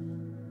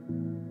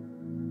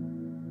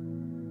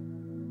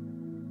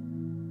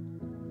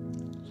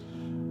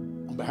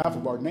on behalf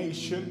of our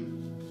nation,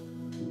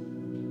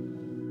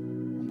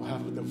 on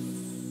behalf of the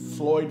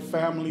Floyd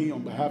family,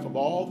 on behalf of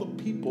all the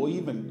people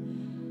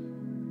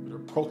even that are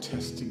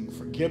protesting.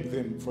 Forgive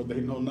them, for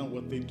they know not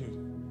what they do.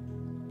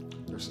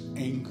 There's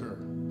anger.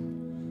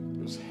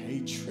 There's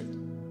hatred.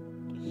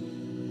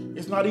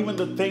 It's not even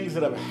the things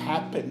that have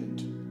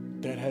happened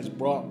that has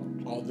brought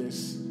all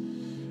this.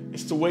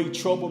 It's the way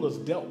trouble is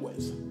dealt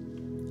with.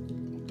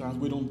 Sometimes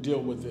we don't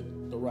deal with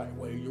it the right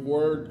way. Your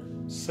word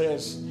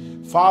says,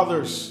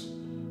 "Fathers,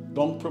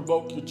 don't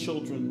provoke your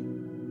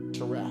children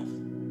to wrath."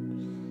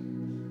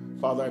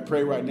 Father, I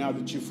pray right now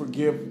that you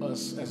forgive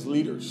us as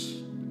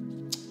leaders,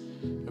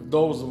 of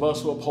those of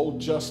us who uphold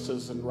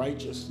justice and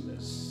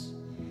righteousness,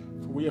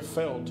 for we have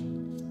failed,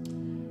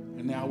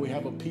 and now we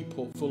have a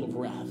people full of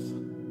wrath.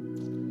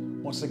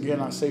 Once again,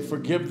 I say,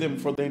 forgive them,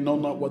 for they know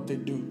not what they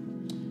do.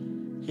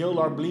 Heal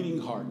our bleeding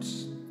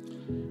hearts.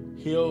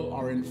 Heal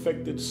our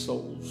infected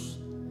souls.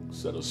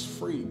 Set us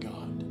free,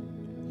 God.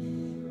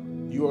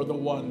 You are the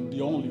one,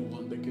 the only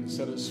one that can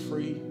set us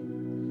free.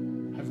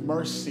 Have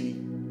mercy.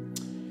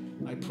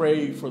 I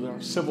pray for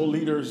our civil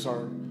leaders,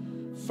 our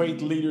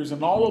faith leaders,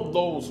 and all of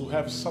those who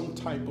have some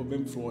type of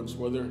influence,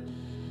 whether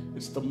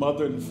it's the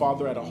mother and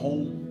father at a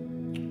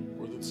home,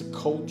 whether it's a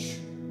coach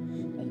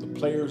on the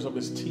players of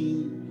his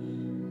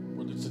team,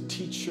 whether it's a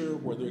teacher,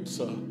 whether it's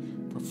a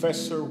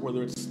professor,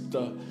 whether it's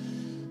the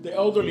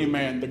elderly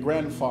man, the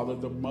grandfather,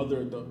 the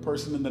mother, the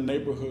person in the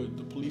neighborhood,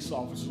 the police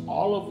officer,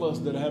 all of us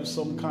that have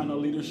some kind of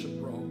leadership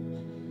role.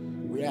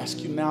 We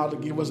ask you now to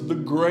give us the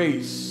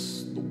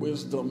grace, the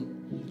wisdom,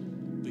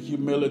 the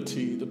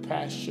humility, the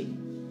passion,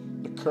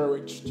 the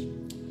courage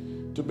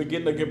to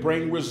begin to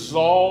bring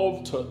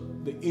resolve to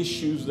the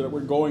issues that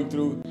we're going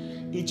through.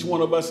 Each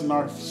one of us in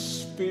our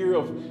sphere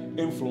of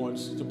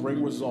influence, to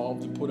bring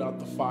resolve, to put out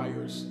the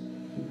fires,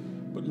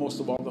 but most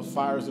of all, the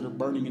fires that are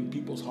burning in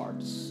people's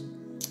hearts.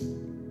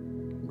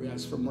 We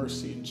ask for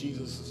mercy in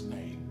Jesus'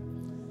 name.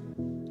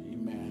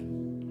 Amen.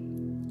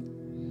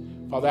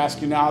 Father, I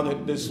ask you now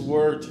that this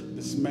word,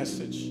 this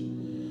message,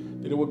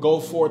 that it will go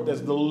forth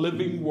as the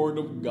living word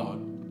of God.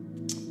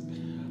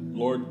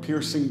 Lord,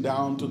 piercing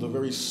down to the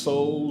very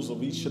souls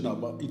of each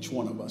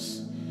one of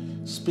us,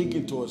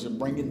 speaking to us and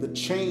bringing the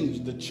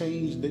change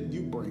that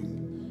you bring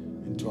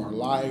into our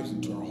lives,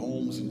 into our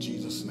homes, in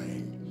Jesus'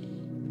 name.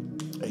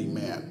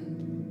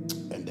 Amen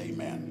and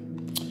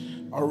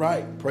amen. All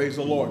right, praise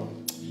the Lord.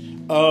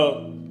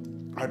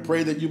 I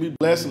pray that you be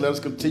blessed, and let us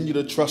continue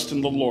to trust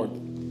in the Lord.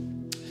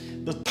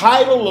 The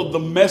title of the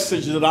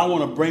message that I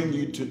want to bring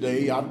you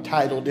today, I've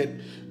titled it,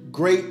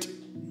 Great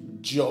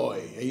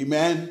Joy.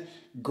 Amen.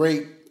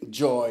 Great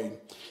joy.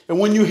 And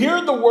when you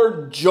hear the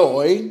word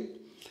joy,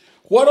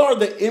 what are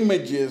the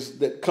images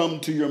that come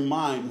to your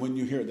mind when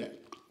you hear that?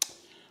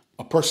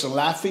 A person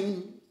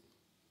laughing,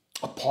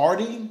 a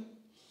party,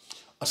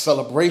 a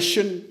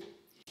celebration.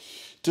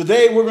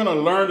 Today we're going to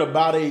learn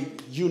about a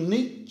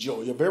unique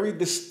joy, a very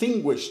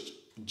distinguished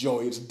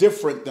joy. It's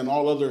different than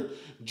all other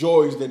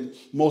joys that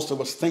most of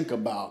us think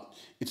about.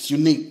 It's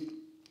unique.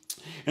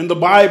 In the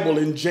Bible,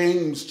 in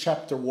James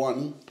chapter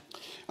 1,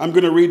 I'm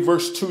going to read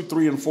verse 2,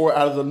 3, and 4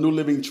 out of the New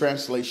Living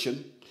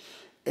Translation.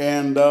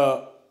 And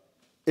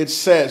it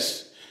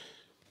says,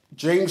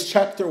 James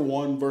chapter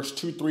 1, verse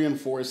 2, 3, and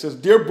 4, it says,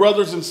 "Dear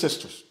brothers and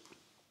sisters,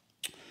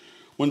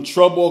 when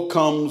trouble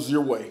comes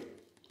your way,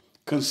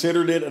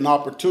 consider it an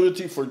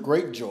opportunity for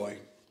great joy.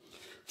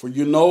 For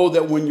you know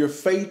that when your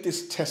faith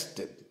is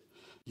tested,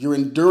 your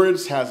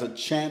endurance has a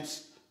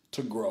chance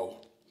to grow.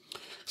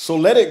 So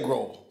let it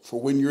grow, for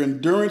when your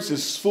endurance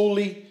is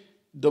fully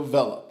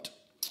developed,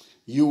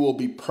 you will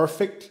be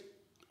perfect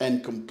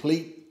and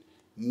complete,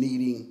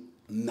 needing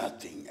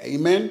nothing.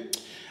 Amen.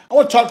 I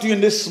want to talk to you in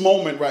this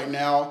moment right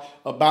now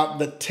about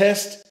the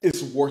test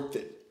is worth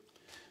it.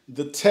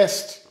 The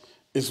test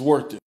is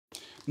worth it.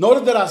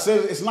 Notice that I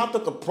said it's not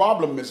that the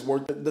problem is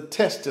worth it, the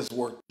test is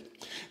worth it.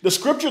 The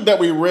scripture that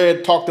we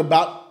read talked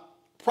about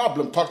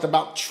problem, talked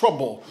about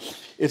trouble.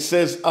 It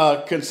says,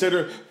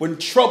 consider when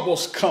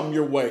troubles come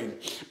your way.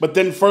 But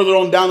then further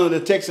on down in the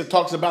text, it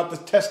talks about the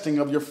testing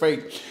of your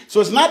faith. So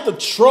it's not the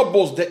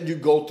troubles that you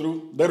go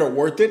through that are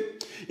worth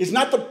it. It's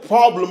not the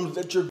problems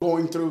that you're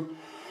going through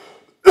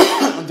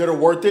that are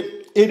worth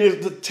it. It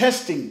is the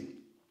testing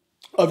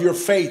of your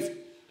faith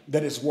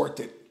that is worth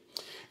it.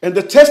 And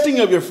the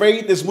testing of your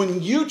faith is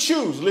when you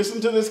choose,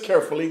 listen to this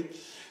carefully,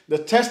 the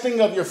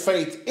testing of your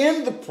faith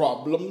in the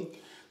problem,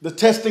 the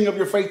testing of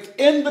your faith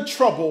in the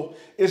trouble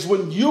is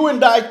when you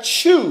and I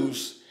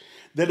choose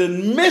that in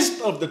the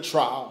midst of the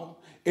trial,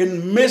 in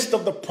the midst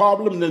of the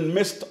problem, in the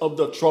midst of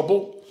the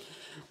trouble,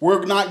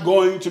 we're not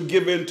going to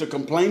give in to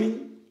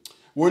complaining.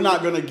 We're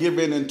not going to give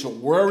in into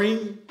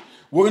worrying.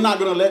 We're not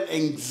going to let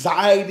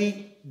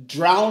anxiety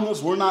drown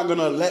us. We're not going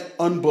to let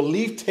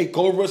unbelief take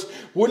over us.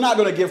 We're not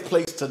going to give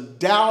place to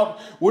doubt.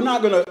 We're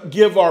not going to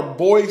give our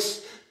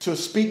voice to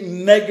speak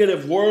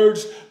negative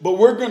words, but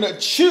we're going to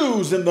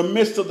choose in the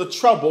midst of the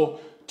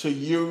trouble to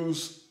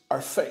use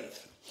our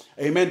faith.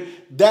 Amen.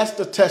 That's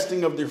the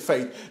testing of your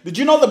faith. Did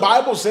you know the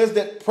Bible says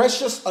that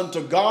precious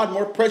unto God,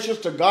 more precious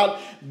to God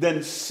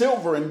than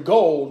silver and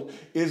gold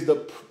is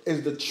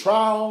the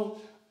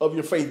trial of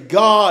your faith.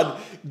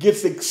 God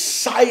gets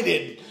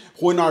excited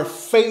when our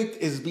faith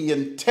is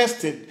being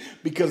tested,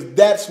 because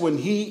that's when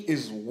he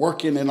is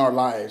working in our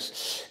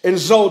lives. And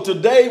so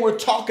today we're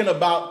talking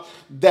about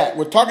that.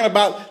 We're talking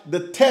about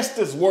the test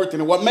is worth it.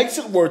 And what makes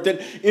it worth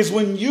it is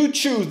when you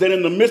choose that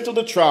in the midst of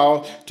the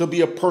trial to be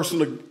a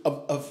person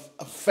of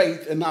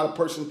faith and not a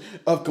person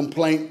of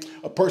complaint,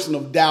 a person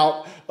of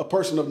doubt, a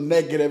person of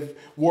negative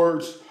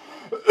words.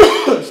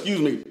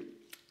 Excuse me.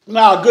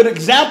 Now, a good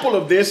example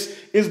of this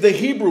is the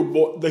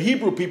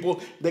Hebrew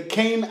people that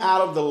came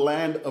out of the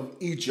land of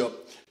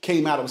Egypt,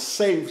 came out of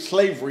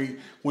slavery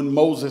when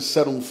Moses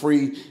set them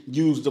free,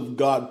 used of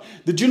God.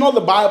 Did you know the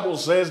Bible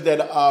says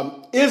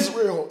that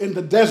Israel in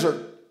the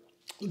desert,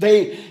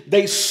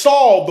 they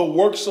saw the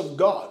works of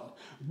God,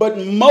 but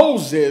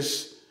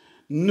Moses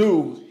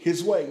knew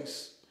his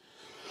ways.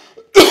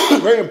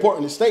 Very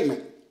important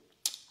statement,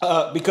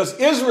 because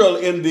Israel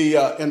in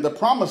the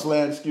promised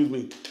land,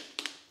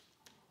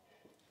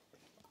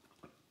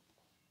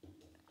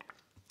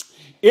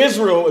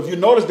 Israel, if you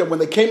notice that when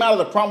they came out of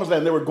the promised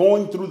land, they were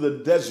going through the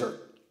desert.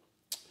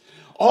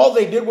 All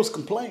they did was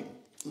complain.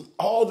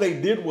 All they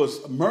did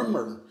was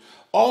murmur.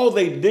 All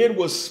they did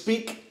was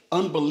speak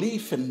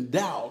unbelief and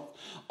doubt.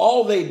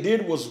 All they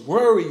did was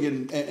worry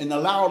and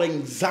allowed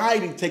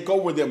anxiety to take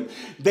over them.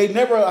 They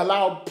never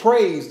allowed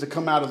praise to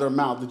come out of their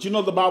mouth. Did you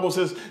know the Bible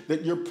says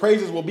that your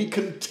praises will be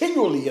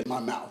continually in my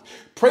mouth?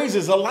 Praise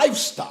is a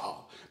lifestyle.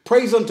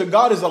 Praise unto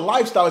God is a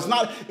lifestyle.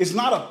 It's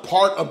not a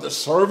part of the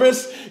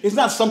service. It's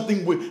not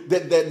something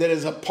that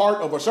is a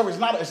part of our service.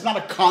 It's not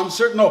a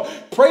concert. No,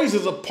 praise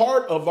is a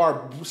part of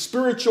our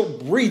spiritual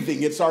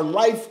breathing. It's our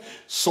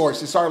life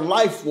source. It's our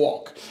life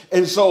walk.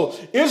 And so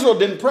Israel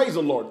didn't praise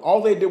the Lord.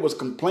 All they did was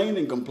complain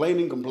and complain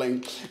and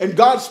complain. And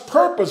God's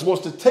purpose was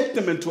to take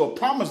them into a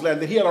promised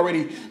land that he had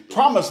already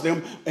promised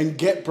them and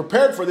get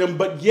prepared for them.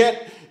 But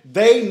yet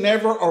they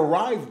never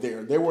arrived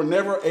there. They were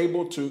never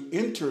able to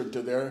enter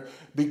into there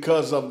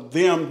because of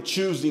them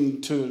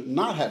choosing to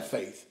not have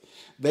faith.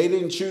 They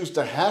didn't choose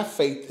to have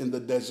faith in the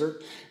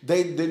desert.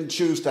 They didn't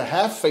choose to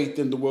have faith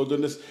in the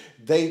wilderness.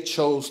 They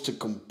chose to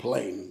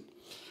complain.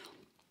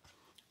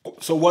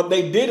 So what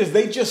they did is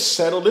they just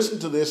settled. Listen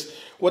to this.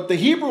 What the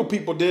Hebrew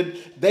people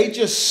did, they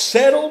just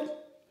settled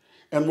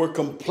and were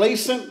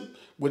complacent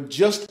with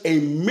just a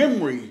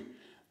memory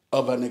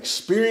of an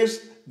experience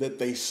that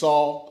they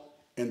saw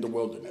in the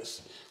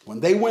wilderness. When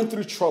they went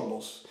through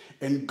troubles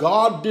and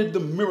God did the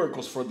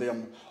miracles for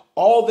them,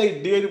 all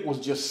they did was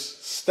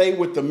just stay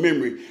with the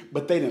memory,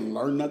 but they didn't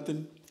learn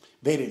nothing.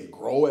 They didn't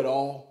grow at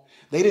all.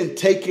 They didn't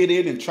take it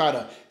in and try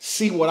to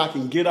see what I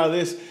can get out of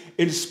this.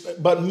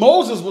 But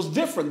Moses was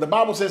different. The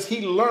Bible says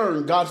he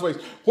learned God's ways.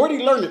 Where did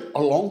he learn it?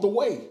 Along the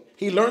way.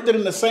 He learned it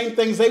in the same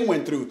things they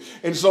went through.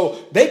 And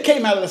so they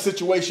came out of the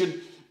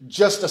situation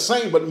just the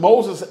same, but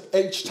Moses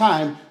each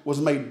time was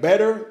made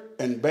better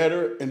and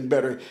better and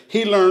better.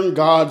 He learned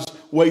God's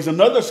ways.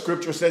 Another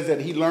scripture says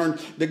that he learned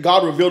that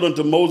God revealed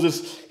unto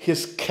Moses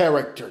his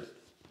character.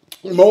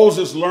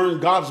 Moses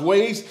learned God's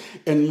ways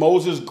and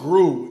Moses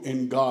grew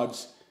in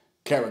God's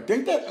character.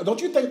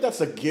 Don't you think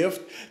that's a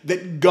gift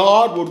that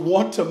God would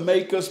want to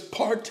make us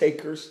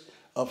partakers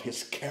of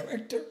his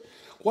character?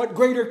 What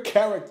greater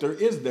character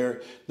is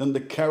there than the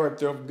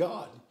character of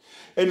God?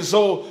 And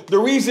so the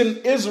reason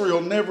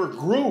Israel never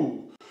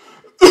grew,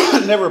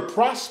 never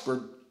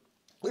prospered,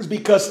 is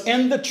because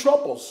in the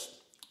troubles,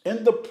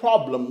 in the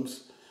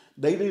problems,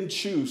 they didn't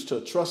choose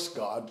to trust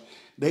God.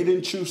 They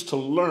didn't choose to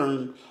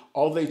learn.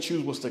 All they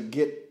chose was to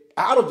get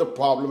out of the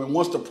problem. And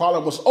once the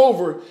problem was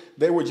over,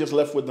 they were just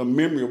left with the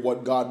memory of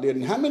what God did.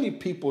 And how many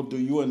people do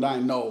you and I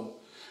know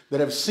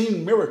that have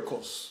seen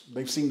miracles?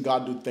 They've seen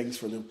God do things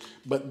for them,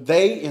 but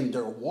they, in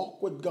their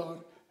walk with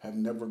God, have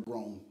never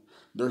grown.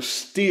 They're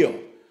still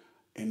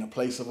in a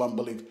place of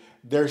unbelief.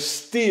 They're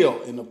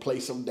still in a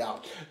place of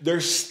doubt.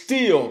 They're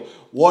still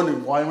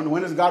wondering,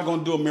 when is God going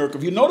to do a miracle?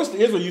 If you notice the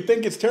Israel, you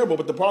think it's terrible,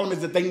 but the problem is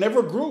that they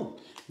never grew.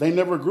 They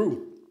never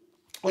grew.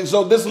 And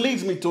so this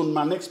leads me to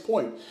my next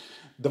point,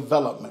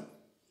 development.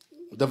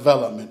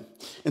 Development.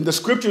 In the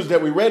scriptures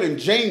that we read in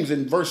James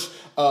in verse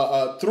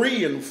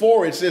 3 and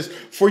 4, it says,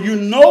 "For you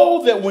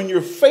know that when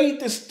your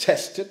faith is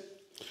tested,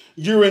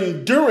 your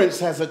endurance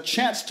has a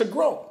chance to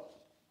grow.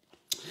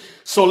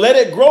 So let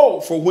it grow,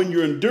 for when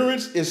your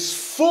endurance is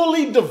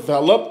fully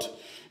developed,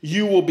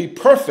 you will be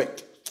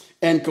perfect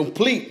and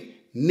complete,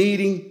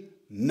 needing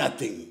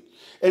nothing."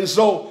 And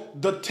so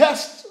the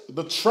tests,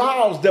 the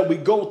trials that we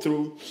go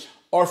through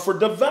are for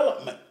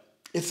development.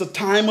 It's a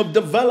time of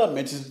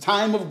development. It's a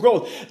time of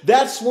growth.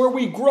 That's where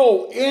we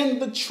grow, in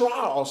the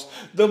trials.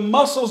 The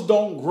muscles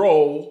don't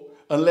grow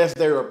unless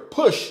they are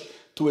pushed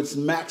to its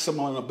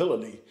maximum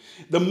ability.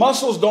 The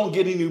muscles don't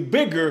get any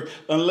bigger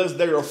unless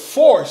they are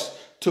forced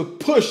to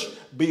push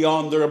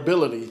beyond their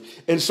ability.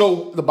 And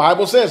so the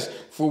Bible says,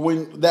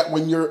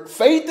 when your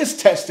faith is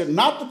tested,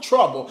 not the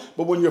trouble,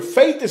 but when your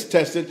faith is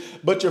tested,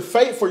 but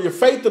for your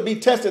faith to be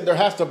tested, there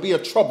has to be a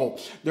trouble.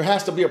 There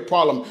has to be a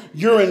problem.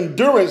 Your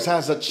endurance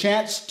has a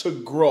chance to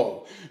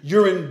grow.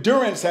 Your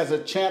endurance has a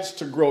chance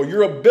to grow.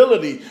 Your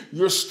ability,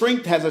 your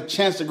strength has a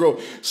chance to grow.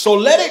 So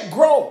let it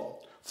grow.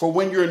 For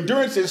when your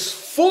endurance is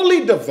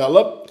fully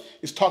developed,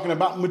 it's talking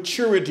about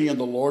maturity in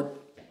the Lord,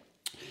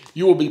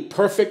 you will be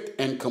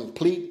perfect and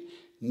complete,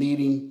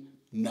 needing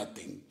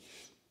nothing.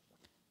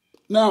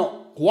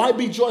 Now, why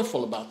be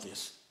joyful about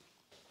this?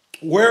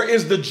 Where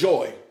is the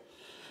joy?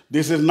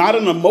 This is not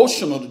an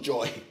emotional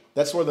joy.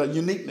 That's where the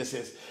uniqueness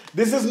is.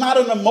 This is not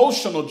an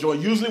emotional joy.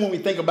 Usually when we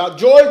think about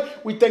joy,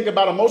 we think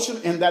about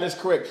emotion, and that is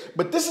correct.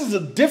 But this is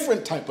a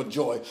different type of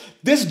joy.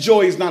 This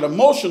joy is not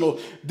emotional.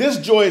 This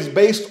joy is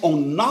based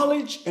on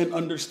knowledge and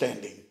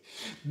understanding.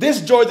 This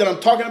joy that I'm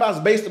talking about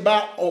is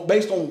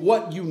based on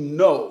what you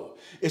know.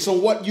 It's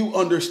on what you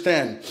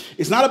understand.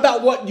 It's not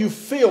about what you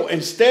feel.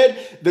 Instead,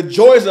 the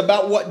joy is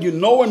about what you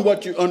know and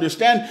what you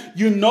understand.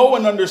 You know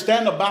and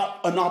understand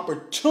about an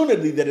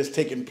opportunity that is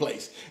taking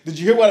place. Did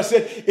you hear what I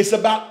said? It's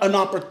about an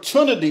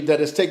opportunity that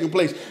is taking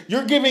place.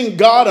 You're giving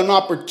God an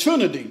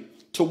opportunity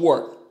to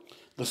work.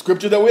 The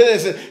scripture that we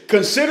read says,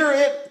 "Consider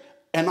it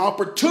an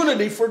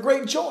opportunity for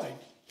great joy."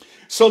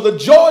 So the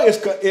joy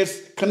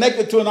is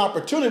connected to an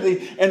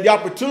opportunity, and the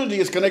opportunity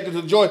is connected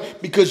to the joy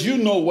because you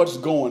know what's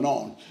going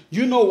on.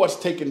 You know what's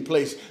taking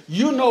place.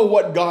 You know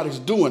what God is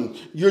doing.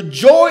 Your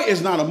joy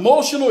is not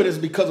emotional. It is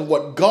because of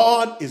what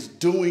God is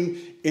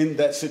doing in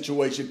that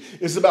situation.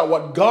 It's about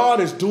what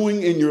God is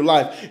doing in your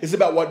life. It's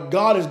about what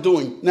God is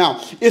doing. Now,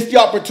 it's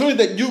the opportunity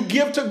that you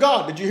give to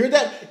God. Did you hear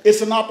that?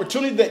 It's an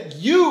opportunity that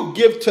you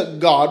give to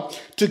God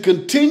to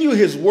continue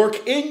his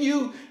work in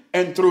you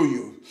and through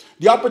you.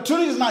 The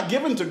opportunity is not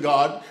given to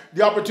God.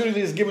 The opportunity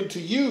is given to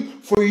you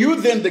for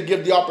you then to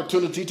give the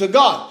opportunity to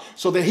God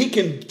so that he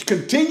can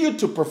continue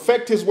to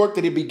perfect his work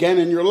that he began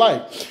in your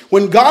life.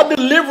 When God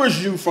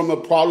delivers you from a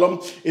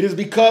problem, it is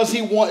because he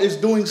is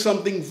doing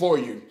something for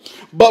you.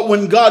 But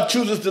when God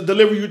chooses to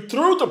deliver you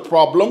through the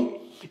problem,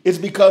 it's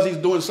because he's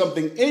doing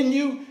something in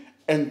you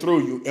and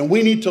through you. And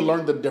we need to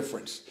learn the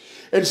difference.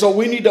 And so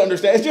we need to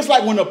understand. It's just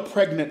like when a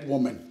pregnant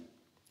woman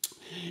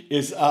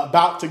is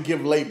about to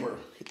give labor.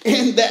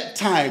 In that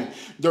time,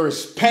 there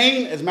is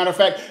pain. As a matter of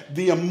fact,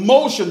 the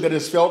emotion that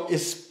is felt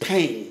is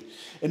pain,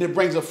 and it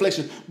brings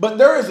affliction. But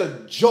there is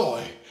a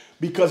joy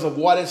because of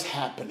what is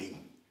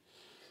happening.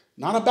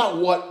 Not about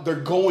what they're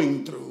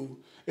going through.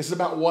 It's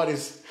about what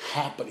is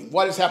happening.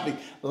 What is happening?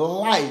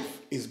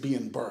 Life is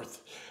being birthed.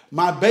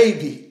 My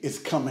baby is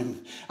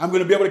coming. I'm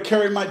going to be able to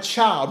carry my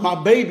child. My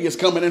baby is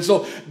coming. And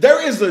so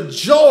there is a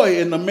joy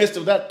in the midst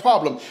of that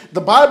problem.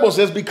 The Bible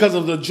says because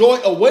of the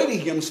joy awaiting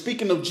him,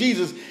 speaking of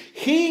Jesus,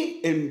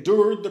 he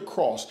endured the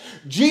cross.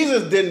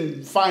 Jesus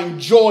didn't find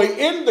joy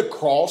in the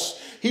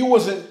cross. He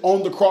wasn't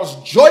on the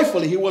cross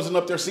joyfully. He wasn't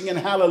up there singing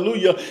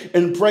hallelujah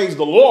and praise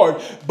the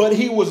Lord. But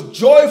he was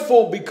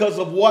joyful because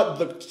of what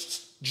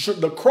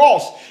the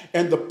cross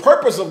and the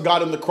purpose of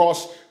God in the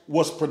cross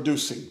was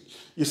producing.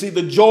 You see,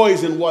 the joy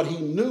is in what he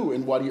knew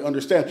and what he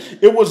understood.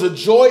 It was a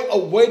joy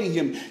awaiting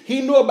him. He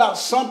knew about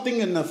something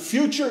in the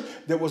future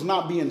that was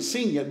not being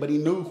seen yet, but he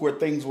knew where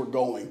things were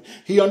going.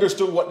 He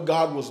understood what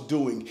God was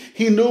doing.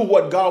 He knew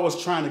what God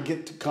was trying to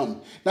get to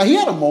come. Now, he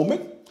had a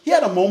moment. He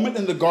had a moment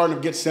in the Garden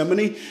of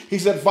Gethsemane. He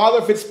said,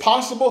 Father, if it's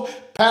possible,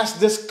 pass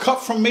this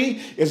cup from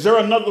me. Is there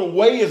another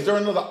way? Is there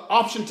another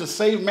option to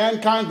save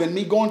mankind than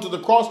me going to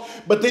the cross?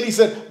 But then he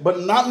said,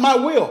 but not my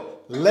will.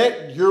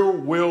 Let your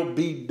will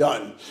be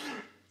done.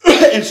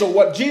 And so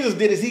what Jesus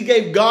did is he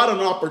gave God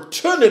an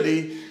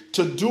opportunity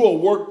to do a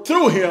work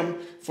through him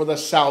for the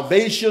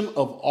salvation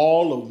of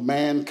all of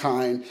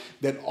mankind,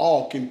 that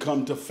all can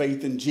come to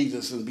faith in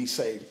Jesus and be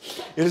saved.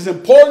 It is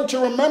important to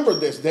remember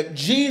this, that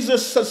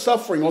Jesus'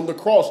 suffering on the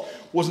cross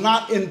was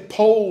not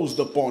imposed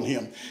upon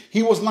him.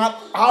 He was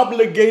not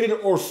obligated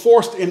or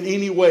forced in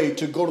any way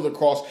to go to the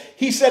cross.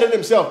 He said it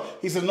himself.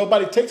 He said,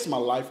 nobody takes my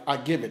life, I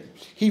give it.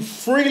 He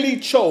freely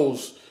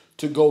chose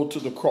to go to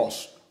the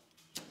cross.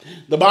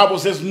 The Bible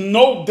says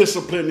no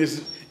discipline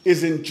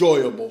is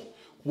enjoyable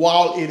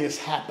while it is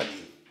happening.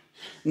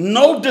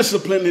 No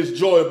discipline is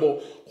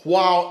enjoyable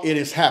while it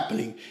is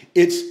happening.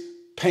 It's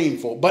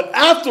painful. But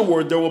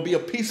afterward, there will be a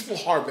peaceful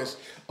harvest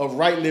of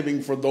right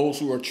living for those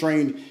who are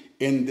trained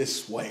in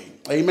this way.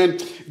 Amen.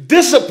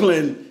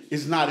 Discipline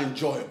is not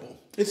enjoyable.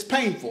 It's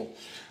painful.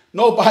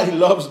 Nobody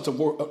loves to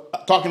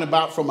work, talking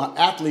about from an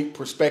athlete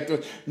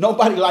perspective,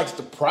 nobody likes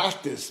to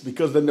practice,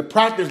 because in the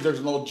practice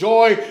there's no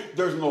joy,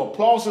 there's no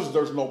applauses,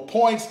 there's no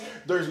points,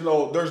 there's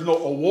no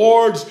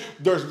awards,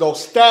 there's no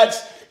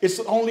stats.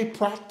 It's only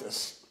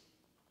practice.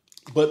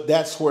 But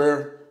that's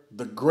where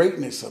the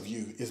greatness of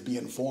you is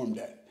being formed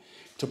at,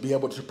 to be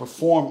able to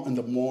perform in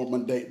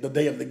the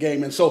day of the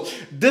game. And so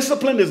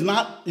discipline is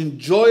not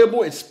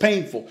enjoyable, it's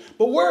painful.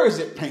 But where is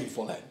it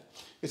painful at?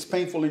 It's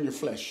painful in your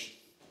flesh.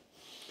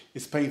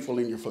 It's painful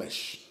in your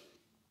flesh.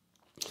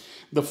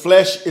 The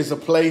flesh is a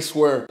place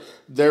where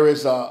there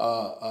is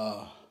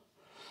the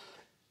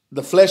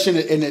flesh in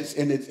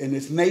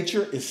its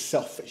nature is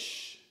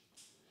selfish.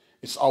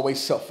 It's always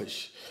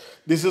selfish.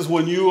 This is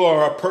when you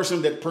are a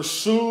person that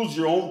pursues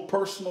your own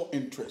personal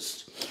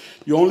interests.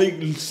 You're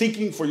only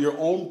seeking for your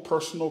own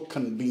personal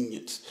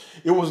convenience.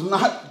 It was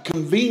not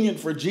convenient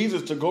for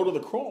Jesus to go to the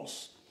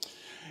cross.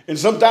 And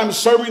sometimes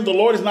serving the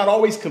Lord is not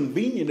always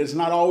convenient. It's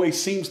not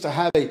always seems to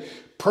have a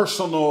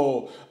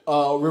personal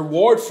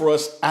reward for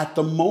us at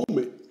the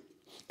moment.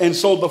 And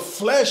so the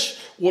flesh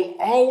will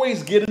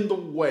always get in the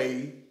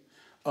way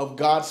of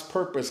God's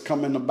purpose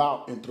coming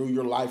about and through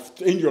your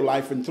life, in your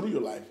life and through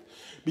your life.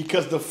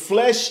 Because the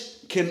flesh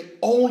can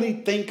only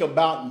think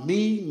about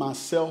me,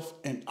 myself,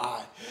 and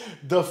I.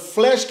 The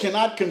flesh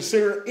cannot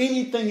consider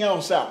anything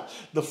else out.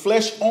 The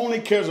flesh only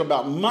cares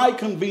about my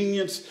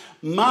convenience,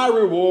 my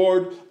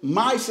reward,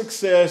 my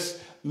success,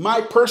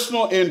 my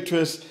personal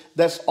interest.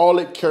 That's all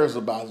it cares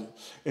about.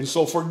 And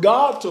so for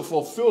God to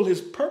fulfill his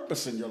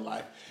purpose in your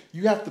life,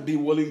 you have to be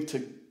willing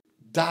to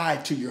die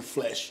to your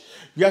flesh.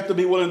 You have to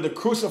be willing to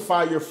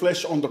crucify your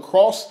flesh on the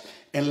cross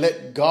and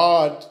let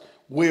God's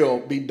will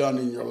be done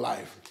in your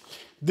life.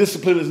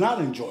 Discipline is not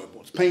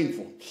enjoyable. It's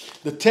painful.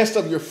 The test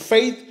of your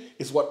faith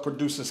is what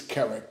produces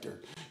character.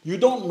 You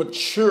don't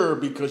mature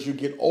because you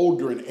get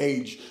older in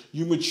age.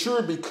 You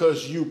mature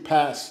because you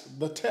pass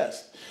the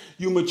test.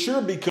 You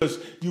mature because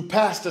you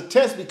pass the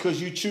test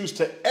because you choose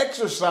to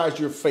exercise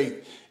your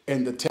faith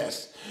in the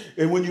test.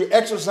 And when you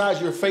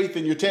exercise your faith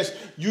in your test,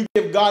 you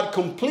give God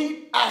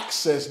complete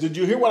access. Did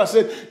you hear what I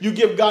said? You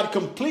give God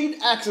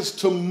complete access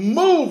to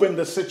move in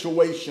the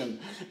situation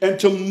and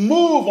to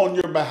move on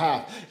your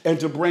behalf and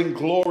to bring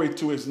glory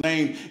to his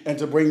name and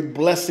to bring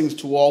blessings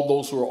to all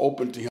those who are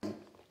open to him.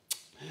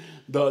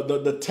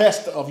 The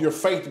test of your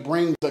faith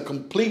brings a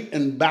complete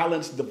and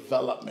balanced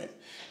development.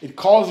 It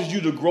causes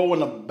you to grow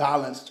in a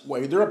balanced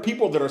way. There are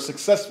people that are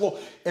successful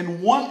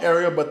in one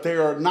area, but they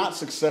are not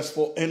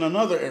successful in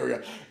another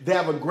area. They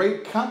have a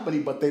great company,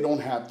 but they don't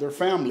have their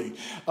family.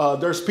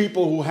 There's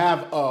people who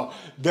have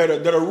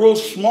that are real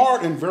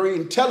smart and very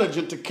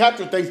intelligent to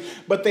capture things,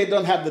 but they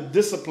don't have the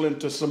discipline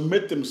to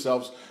submit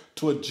themselves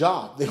to a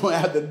job. They don't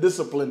have the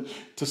discipline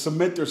to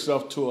submit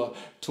themselves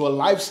to a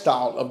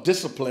lifestyle of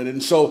discipline.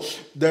 And so,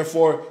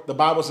 therefore, the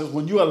Bible says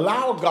when you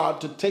allow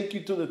God to take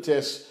you to the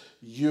test,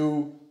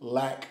 you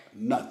lack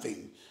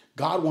nothing.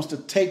 God wants to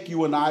take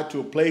you and I to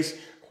a place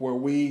where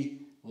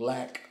we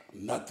lack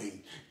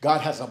nothing.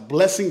 God has a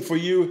blessing for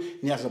you.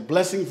 He has a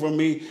blessing for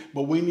me,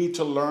 but we need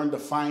to learn to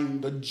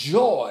find the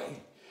joy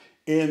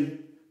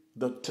in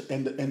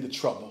the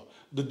trouble,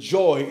 the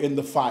joy in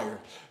the fire,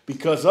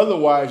 because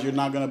otherwise you're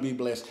not going to be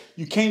blessed.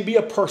 You can't be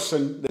a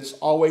person that's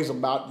always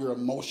about your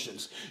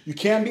emotions. You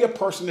can't be a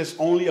person that's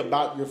only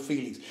about your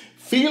feelings.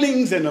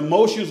 Feelings and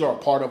emotions are a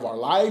part of our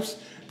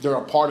lives. They're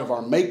a part of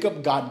our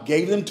makeup. God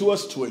gave them to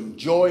us to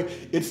enjoy.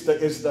 It's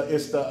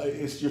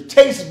your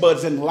taste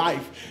buds in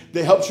life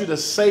that helps you to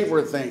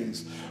savor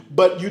things.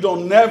 But you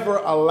don't never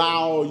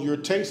allow your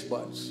taste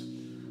buds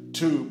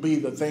to be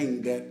the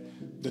thing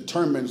that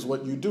determines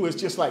what you do.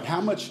 It's just like how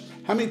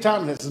many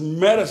times has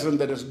medicine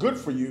that is good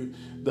for you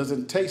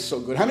doesn't taste so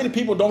good? How many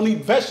people don't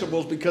eat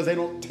vegetables because they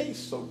don't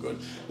taste so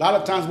good? A lot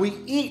of times we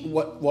eat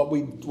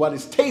what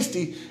is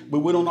tasty,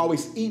 but we don't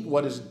always eat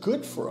what is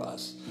good for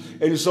us.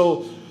 And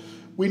so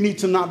we need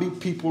to not be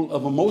people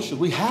of emotions.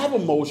 We have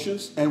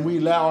emotions and we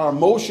allow our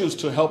emotions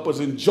to help us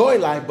enjoy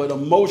life, but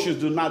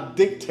emotions do not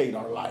dictate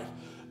our life.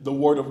 The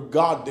Word of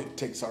God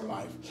dictates our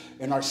life,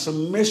 and our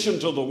submission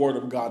to the Word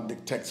of God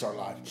dictates our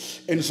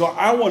life. And so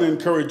I want to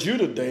encourage you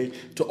today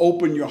to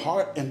open your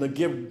heart and to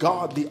give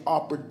God the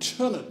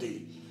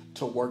opportunity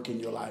to work in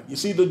your life. You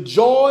see, the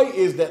joy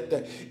is that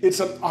it's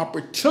an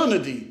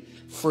opportunity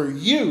for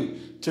you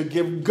to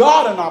give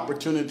God an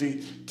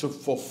opportunity to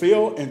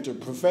fulfill and to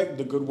perfect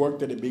the good work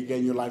that it began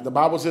in your life. The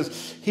Bible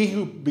says, he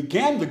who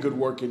began the good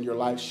work in your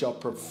life shall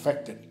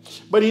perfect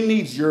it. But he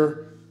needs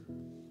your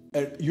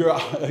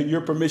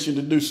permission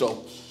to do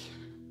so.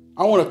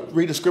 I want to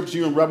read the scripture to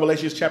you in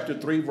Revelation chapter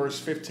 3, verse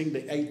 15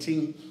 to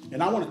 18.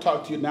 And I want to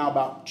talk to you now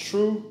about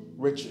true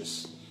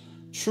riches.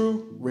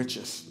 True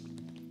riches.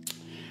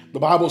 The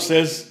Bible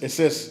says, it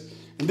says,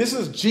 and this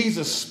is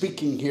Jesus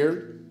speaking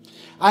here.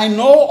 I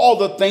know all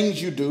the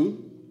things you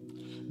do,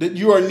 that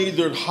you are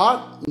neither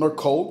hot nor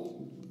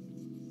cold.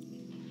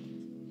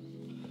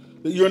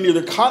 That you are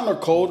neither hot nor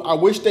cold. I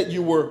wish that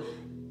you were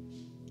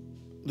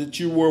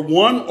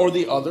one or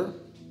the other.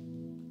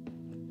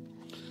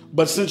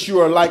 But since you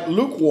are like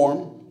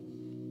lukewarm,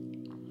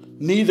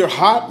 neither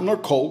hot nor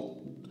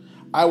cold,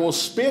 I will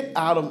spit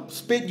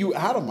you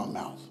out of my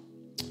mouth.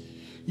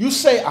 You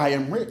say, I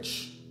am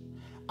rich.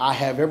 I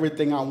have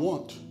everything I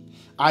want.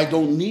 I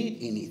don't need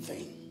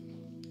anything.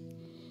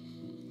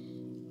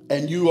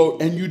 And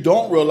you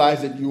don't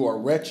realize that you are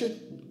wretched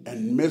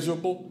and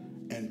miserable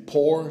and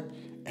poor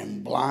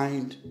and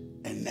blind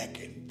and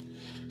naked.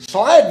 So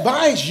I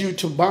advise you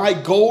to buy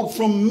gold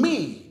from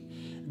me,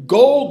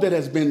 gold that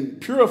has been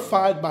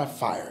purified by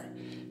fire.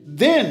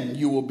 Then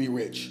you will be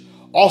rich.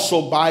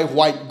 Also buy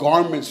white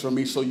garments from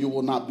me so you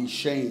will not be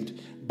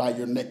shamed by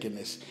your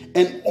nakedness,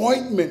 and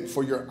ointment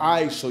for your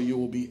eyes so you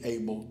will be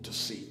able to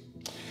see.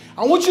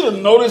 I want you to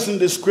notice in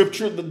this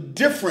scripture the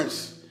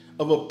difference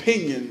of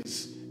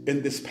opinions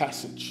in this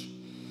passage.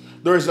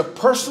 There is a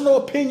personal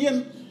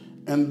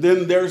opinion, and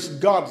then there's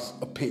God's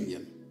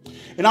opinion.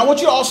 And I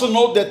want you to also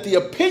note that the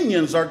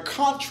opinions are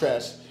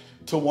contrast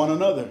to one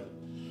another.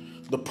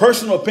 The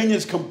personal opinion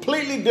is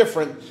completely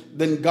different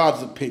than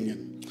God's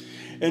opinion.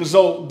 And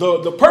so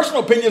the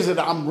personal opinion is that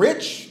I'm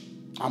rich,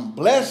 I'm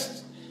blessed,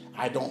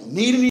 I don't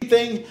need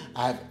anything,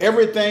 I have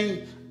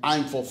everything,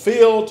 I'm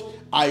fulfilled,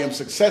 I am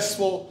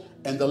successful,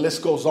 and the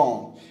list goes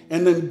on.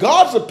 And then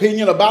God's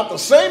opinion about the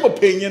same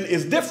opinion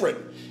is different.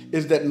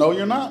 Is that no,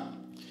 you're not?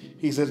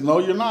 He says, no,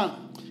 you're not.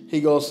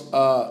 He goes, you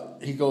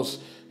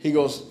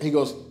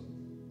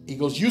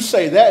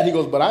say that. He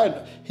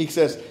goes, he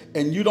says,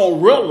 and you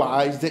don't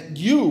realize that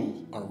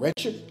you are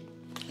wretched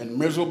and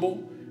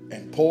miserable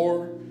and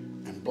poor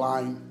and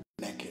blind,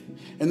 naked.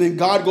 And then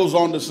God goes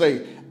on to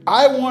say,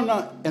 I want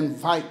to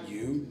invite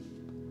you.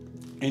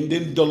 And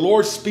then the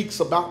Lord speaks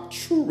about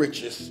true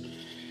riches.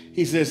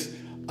 He says,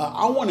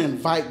 I want to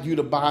invite you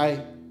to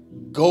buy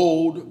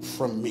gold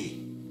from me.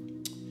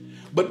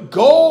 But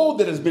gold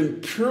that has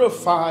been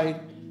purified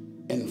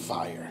in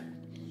fire.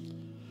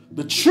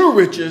 The true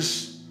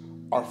riches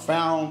are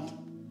found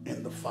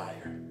in the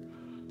fire.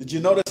 Did you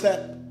notice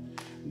that?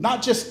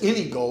 Not just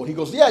any gold. He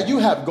goes, yeah, you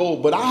have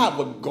gold, but I have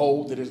a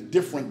gold that is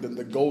different than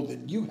the gold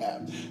that you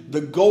have.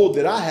 The gold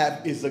that I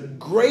have is a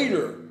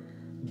greater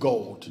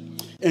gold.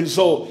 And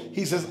so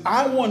he says,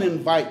 I want to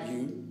invite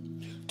you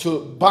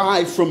to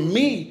buy from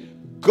me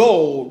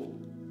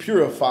gold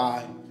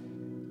purified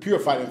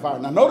in fire.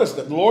 Now notice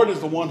that the Lord is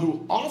the one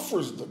who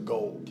offers the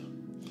gold,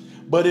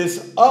 but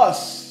it's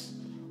us.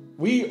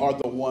 We are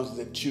the ones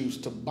that choose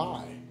to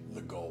buy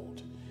the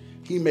gold.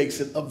 He makes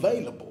it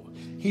available.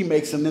 He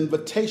makes an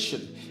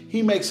invitation.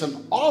 He makes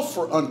an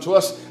offer unto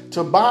us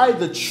to buy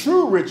the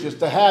true riches,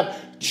 to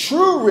have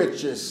true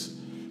riches,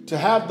 to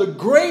have the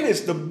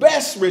greatest, the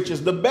best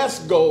riches, the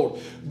best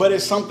gold. But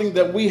it's something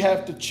that we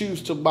have to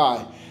choose to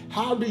buy.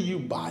 How do you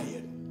buy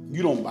it?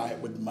 You don't buy it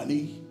with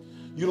money.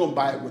 You don't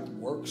buy it with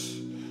works.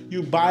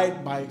 You buy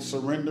it by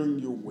surrendering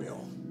your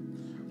will.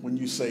 When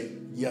you say,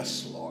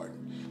 yes, Lord.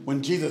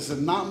 When Jesus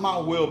says, not my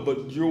will,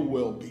 but your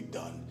will be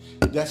done.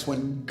 That's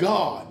when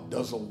God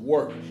does a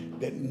work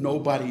that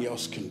nobody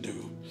else can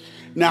do.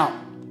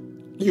 Now,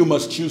 you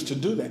must choose to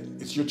do that.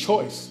 It's your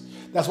choice.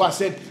 That's why I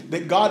said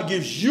that God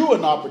gives you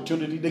an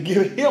opportunity to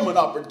give him an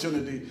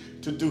opportunity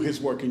to do his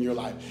work in your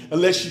life.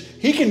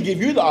 He can give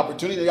you the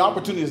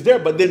opportunity is there,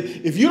 but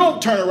then if you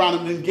don't turn around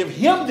and then give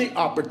him the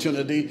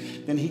opportunity,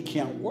 then he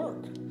can't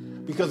work.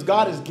 Because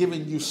God has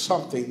given you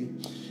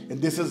something,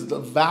 and this is the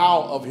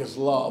vow of his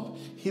love.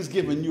 He's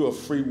given you a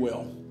free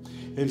will.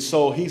 And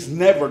so he's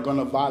never going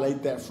to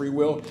violate that free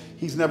will.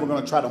 He's never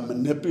going to try to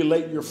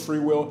manipulate your free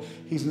will.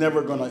 He's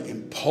never going to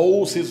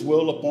impose his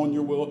will upon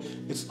your will.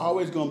 It's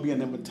always going to be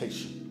an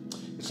invitation.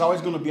 It's always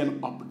going to be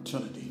an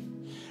opportunity.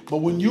 But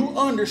when you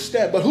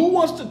understand, but who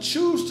wants to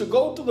choose to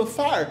go through the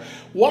fire?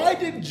 Why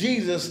did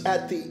Jesus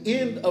at the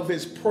end of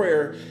his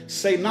prayer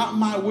say, not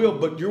my will,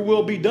 but your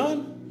will be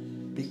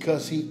done?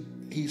 Because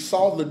he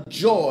saw the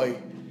joy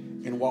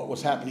in what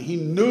was happening. He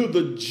knew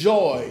the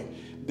joy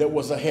that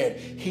was ahead.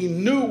 He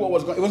knew what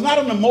was going. It was not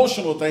an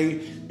emotional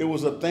thing. It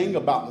was a thing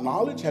about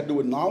knowledge, had to do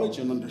with knowledge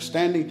and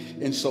understanding.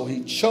 And so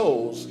he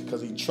chose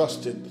because he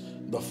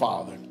trusted the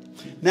Father.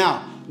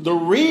 Now, the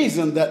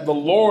reason that the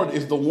Lord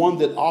is the one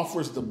that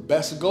offers the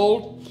best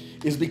gold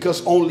is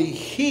because only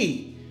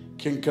he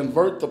can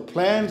convert the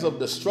plans of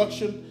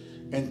destruction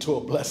into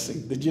a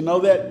blessing. Did you know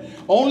that?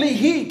 Only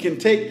he can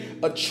take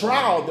a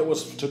trial that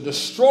was to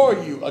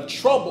destroy you, a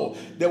trouble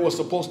that was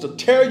supposed to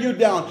tear you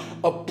down,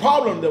 a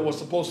problem that was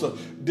supposed to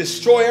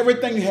destroy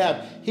everything you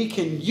have. He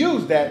can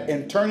use that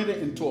and turn it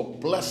into a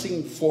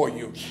blessing for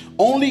you.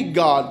 Only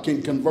God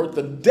can convert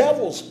the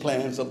devil's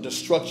plans of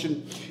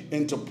destruction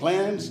into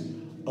plans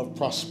of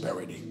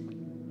prosperity.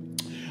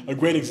 A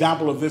great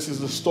example of this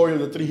is the story of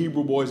the 3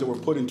 Hebrew boys that were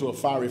put into a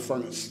fiery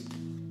furnace.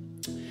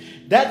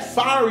 That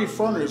fiery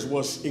furnace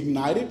was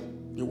ignited,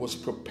 it was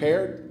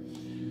prepared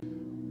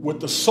with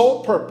the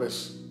sole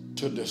purpose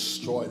to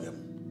destroy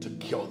them, to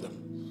kill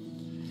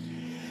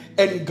them.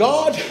 And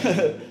God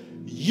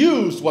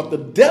used what the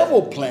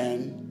devil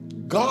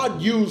planned,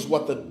 God used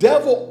what the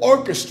devil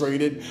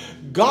orchestrated,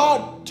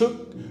 God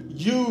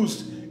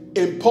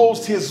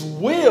imposed his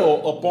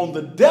will upon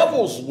the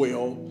devil's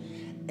will,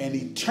 and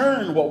he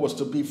turned what was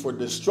to be for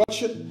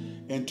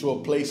destruction into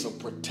a place of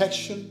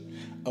protection,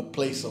 a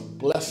place of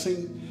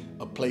blessing,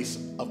 a place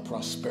of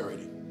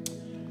prosperity.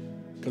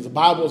 Because the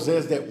Bible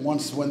says that when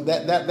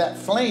that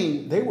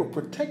flame, they were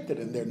protected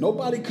in there.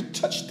 Nobody could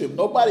touch them.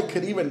 Nobody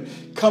could even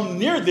come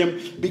near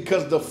them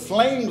because the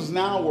flames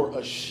now were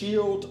a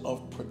shield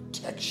of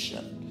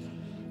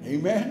protection.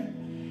 Amen.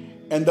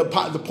 And the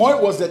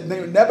point was that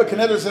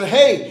Nebuchadnezzar said,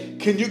 hey,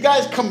 can you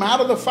guys come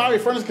out of the fiery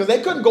furnace? Because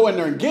they couldn't go in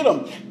there and get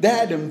them. They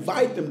had to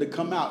invite them to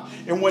come out.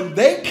 And when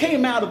they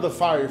came out of the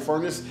fiery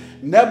furnace,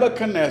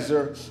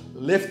 Nebuchadnezzar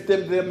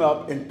lifted them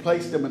up and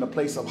placed them in a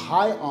place of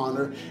high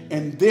honor.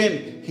 And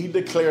then he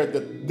declared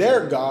that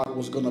their God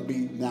was going to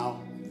be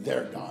now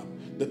their God.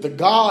 That the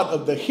God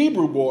of the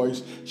Hebrew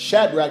boys,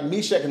 Shadrach,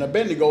 Meshach, and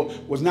Abednego,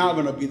 was now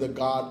going to be the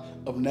God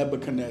of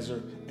Nebuchadnezzar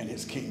and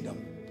his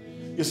kingdom.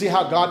 You see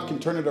how God can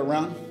turn it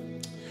around?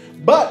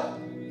 But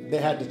they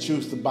had to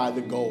choose to buy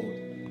the gold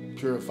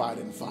purified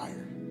in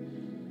fire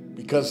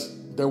because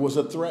there was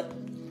a threat.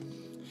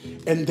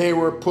 And they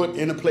were put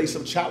in a place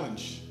of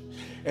challenge.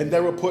 And they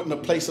were put in a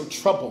place of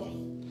trouble.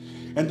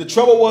 And the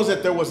trouble was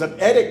that there was an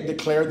edict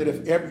declared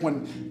that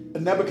when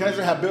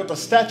Nebuchadnezzar had built a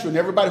statue, and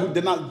everybody who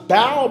did not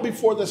bow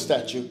before the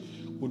statue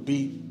would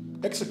be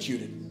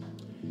executed.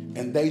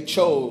 And they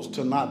chose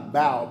to not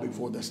bow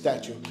before the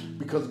statue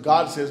because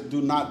God says,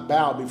 do not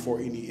bow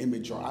before any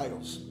image or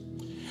idols.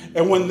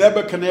 And when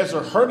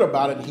Nebuchadnezzar heard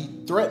about it,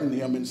 he threatened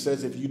him and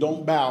says, if you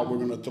don't bow, we're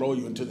going to throw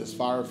you into this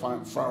fiery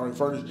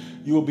furnace.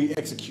 You will be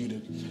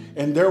executed.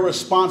 And their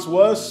response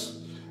was,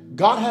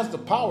 God has the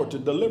power to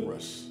deliver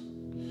us.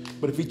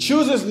 But if he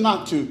chooses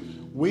not to,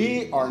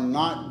 we are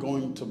not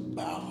going to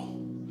bow.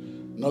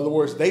 In other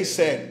words, they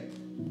said,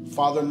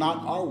 Father,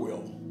 not our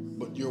will,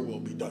 but your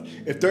will be done.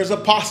 If there's a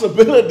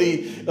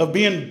possibility of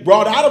being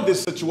brought out of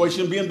this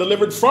situation, being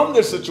delivered from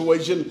this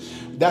situation,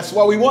 that's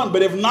what we want.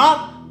 But if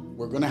not,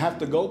 we're going to have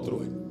to go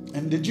through it.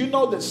 And did you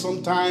know that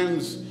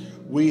sometimes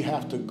we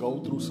have to go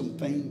through some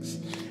things?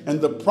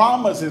 And the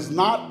promise is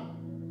not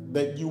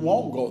that you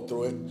won't go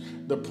through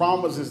it. The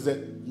promise is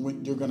that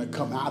you're going to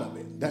come out of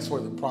it. That's where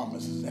the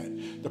promise is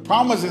at. The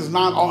promise is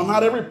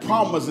not every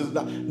promise is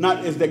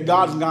that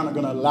God's not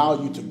going to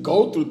allow you to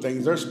go through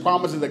things. There's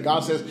promises that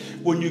God says,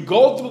 when you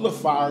go through the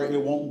fire,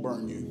 it won't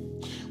burn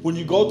you. When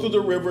you go through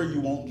the river, you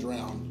won't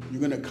drown.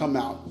 You're going to come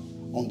out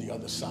on the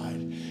other side.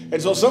 And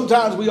so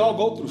sometimes we all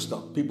go through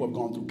stuff. People have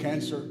gone through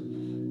cancer.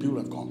 People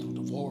have gone through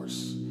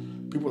divorce.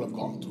 People have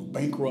gone through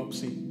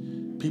bankruptcy.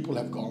 People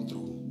have gone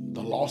through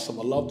the loss of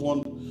a loved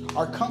one.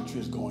 Our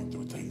country is going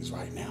through things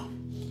right now.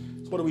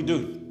 So what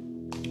do?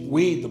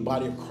 We, the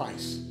body of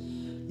Christ,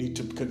 need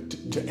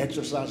to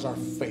exercise our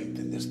faith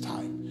in this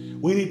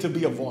time. We need to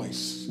be a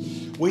voice.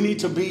 We need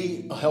to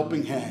be a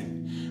helping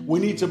hand. We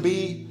need to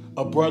be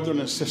a brother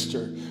and a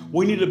sister.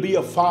 We need to be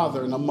a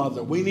father and a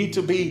mother. We need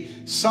to be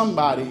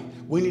somebody.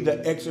 We need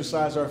to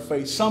exercise our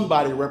faith.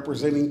 Somebody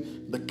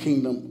representing the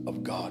kingdom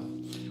of God.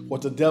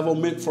 What the devil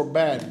meant for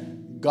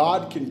bad,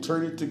 God can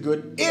turn it to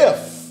good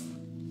if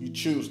you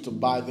choose to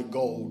buy the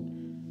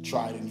gold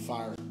tried in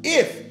fire.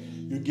 If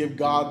you give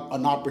God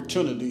an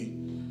opportunity,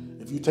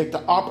 if you take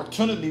the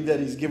opportunity that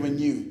he's given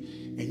you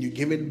and you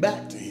give it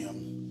back to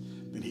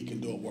him, then he can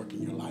do a work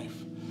in your life.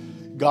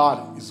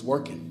 God is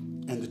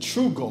working. And the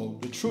true goal,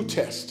 the true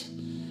test,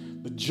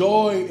 the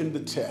joy in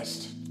the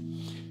test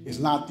is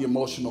not the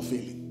emotional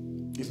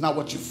feeling. It's not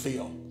what you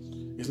feel.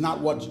 It's not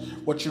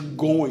what you're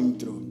going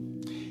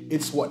through.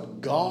 It's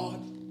what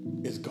God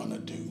is going to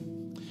do.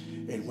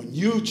 And when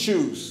you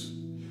choose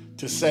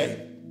to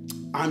say,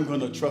 I'm going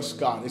to trust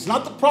God. It's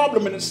not the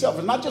problem in itself.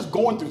 It's not just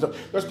going through stuff.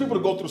 There's people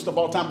that go through stuff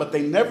all the time, but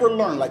they never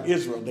learn like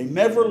Israel. They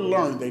never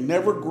learn. They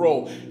never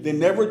grow. They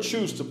never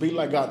choose to be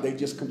like God. They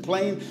just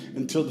complain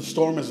until the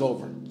storm is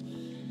over.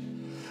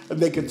 And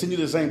they continue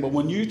the same. But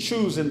when you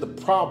choose in the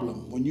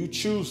problem, when you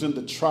choose in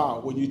the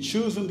trial, when you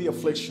choose in the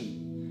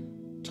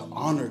affliction to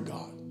honor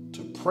God,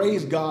 to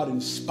praise God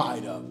in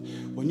spite of,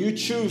 when you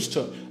choose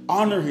to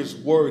honor his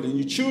word and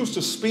you choose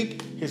to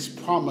speak his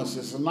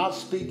promises and not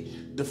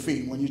speak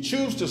defeat, when you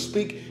choose to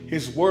speak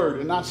his word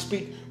and not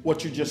speak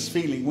what you're just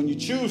feeling, when you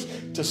choose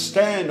to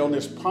stand on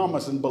his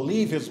promise and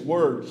believe his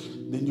word,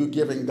 then you're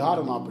giving God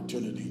an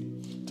opportunity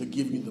to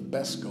give you the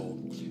best goal.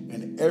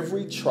 And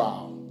every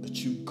trial that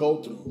you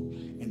go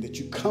through and that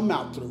you come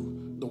out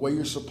through the way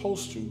you're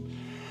supposed to,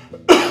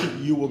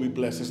 you will be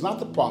blessed. It's not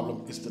the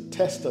problem. It's the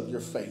test of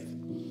your faith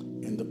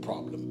in the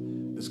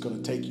problem that's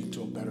going to take you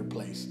to a better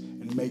place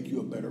and make you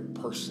a better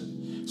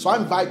person. So I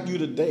invite you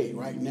today,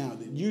 right now,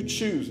 that you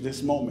choose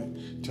this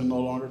moment to no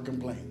longer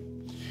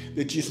complain.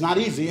 That it's not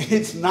easy.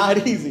 It's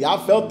not easy. I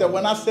felt that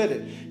when I said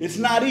it. It's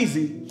not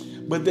easy.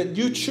 But that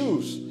you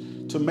choose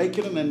to make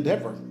it an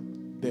endeavor.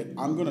 That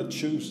I'm going to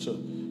choose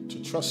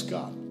to trust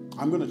God.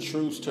 I'm going to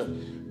choose to,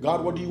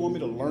 God, what do you want me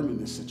to learn in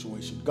this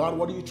situation? God,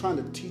 what are you trying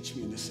to teach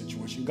me in this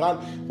situation?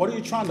 God, what are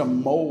you trying to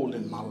mold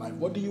in my life?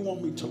 What do you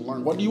want me to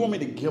learn? What do you want me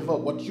to give up?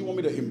 What do you want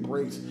me to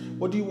embrace?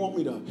 What do you want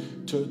me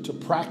to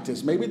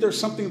practice? Maybe there's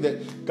something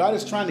that God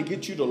is trying to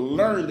get you to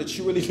learn that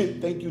you really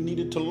didn't think you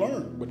needed to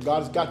learn. But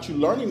God has got you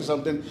learning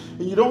something,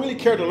 and you don't really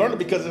care to learn it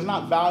because it's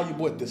not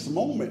valuable at this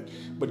moment.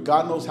 But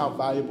God knows how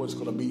valuable it's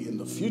going to be in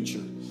the future.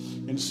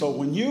 And so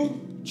when you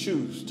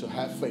choose to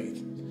have faith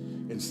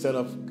instead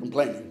of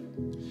complaining,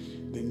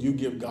 then you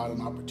give God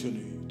an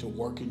opportunity to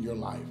work in your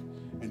life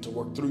and to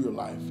work through your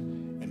life.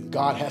 And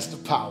God has the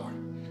power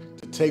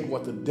to take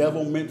what the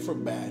devil meant for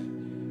bad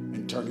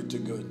and turn it to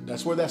good.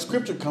 That's where that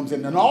scripture comes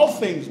in. And all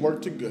things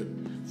work to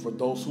good for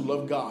those who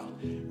love God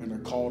and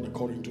are called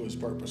according to his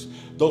purpose.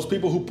 Those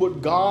people who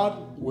put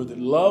God with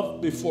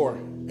love before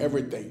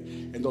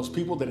everything, and those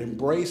people that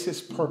embrace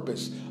his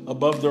purpose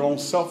above their own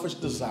selfish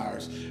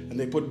desires, and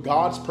they put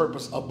God's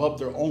purpose above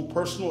their own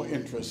personal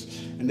interests,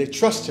 and they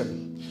trust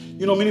him.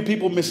 You know, many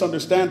people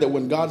misunderstand that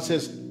when God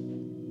says,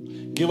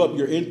 give up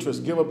your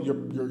interests, give up your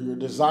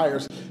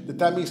desires,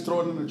 that means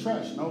throw it in the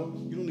trash. No,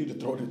 you don't need to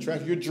throw it in the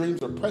trash. Your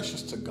dreams are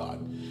precious to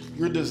God.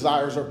 Your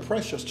desires are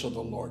precious to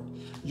the Lord.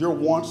 Your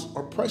wants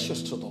are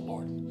precious to the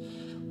Lord.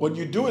 What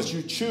you do is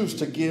you choose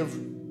to give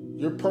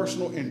your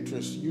personal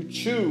interests. You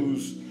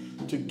choose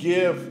to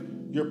give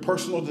your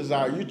personal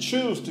desire. You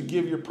choose to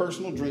give your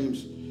personal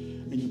dreams,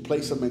 and you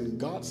place them in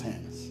God's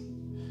hands.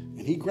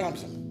 And he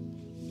grabs them,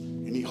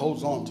 and he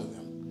holds on to them.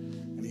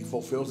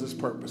 Fulfills his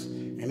purpose.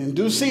 And in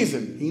due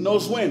season, he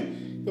knows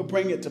when, he'll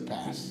bring it to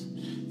pass.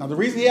 Now, the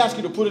reason he asks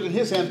you to put it in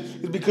his hands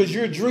is because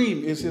your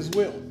dream is his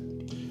will.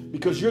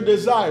 Because your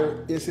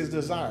desire is his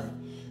desire.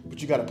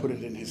 But you got to put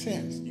it in his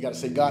hands. You got to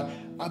say, God,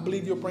 I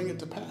believe you'll bring it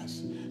to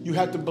pass. You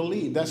have to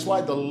believe. That's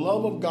why the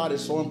love of God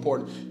is so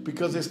important,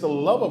 because it's the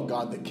love of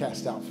God that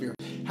casts out fear.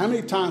 How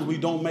many times we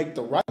don't make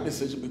the right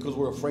decision because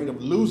we're afraid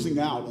of losing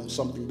out on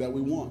something that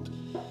we want?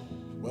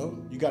 Well,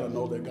 you got to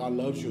know that God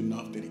loves you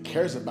enough, that he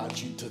cares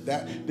about you to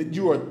that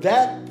you are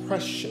that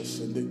precious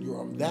and that you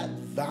are that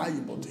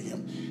valuable to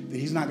him, that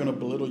he's not going to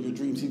belittle your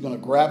dreams. He's going to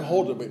grab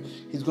hold of it.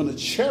 He's going to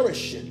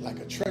cherish it like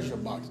a treasure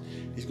box.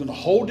 He's going to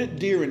hold it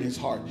dear in his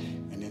heart.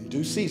 And in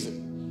due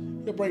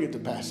season, he'll bring it to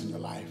pass in your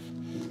life.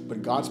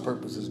 But God's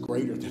purpose is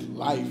greater than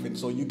life. And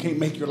so you can't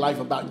make your life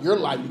about your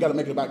life. You got to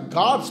make it about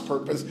God's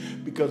purpose,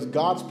 because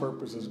God's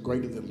purpose is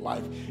greater than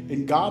life.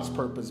 And God's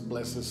purpose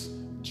blesses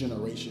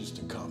generations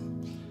to come.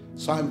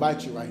 So I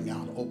invite you right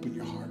now to open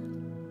your heart.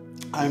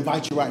 I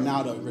invite you right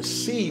now to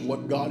receive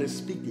what God is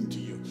speaking to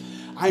you.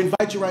 I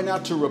invite you right now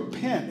to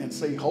repent and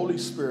say, Holy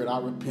Spirit, I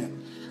repent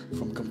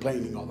from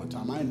complaining all the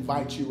time. I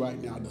invite you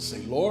right now to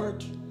say,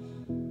 Lord,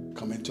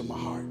 come into my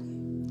heart.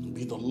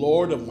 Be the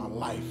Lord of my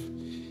life,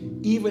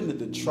 even in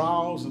the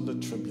trials and the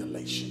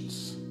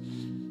tribulations.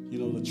 You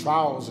know, the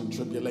trials and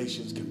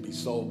tribulations can be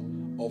so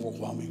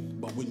overwhelming.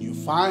 But when you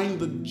find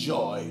the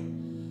joy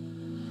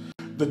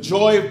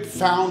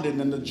found in,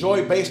 and the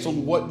joy based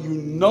on what you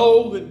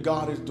know that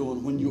God is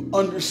doing, when you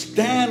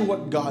understand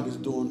what God is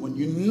doing, when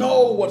you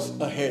know what's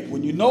ahead,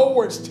 when you know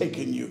where it's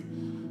taking you,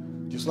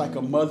 just like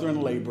a mother in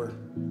labor,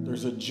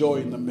 there's a joy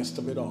in the midst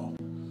of it all,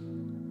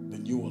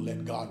 then you will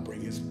let God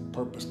bring his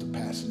purpose to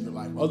pass in your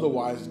life.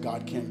 Otherwise,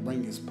 God can't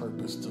bring his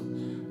purpose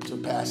to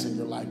pass in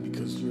your life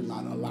because you're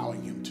not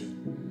allowing him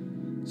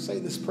to. Say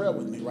this prayer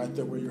with me right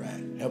there where you're at.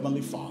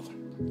 Heavenly Father,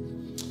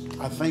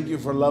 I thank you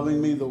for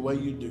loving me the way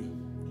you do.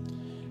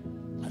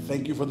 I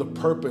thank you for the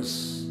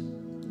purpose,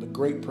 the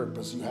great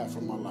purpose you have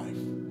for my life.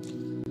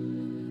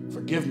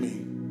 Forgive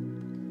me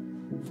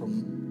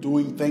from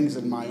doing things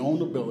in my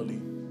own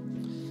ability,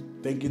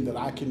 thinking that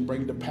I can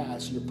bring to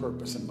pass your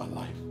purpose in my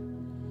life.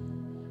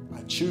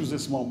 I choose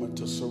this moment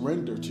to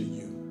surrender to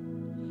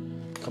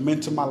you. Come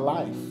into my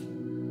life,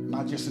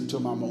 not just into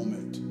my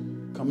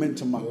moment. Come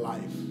into my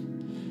life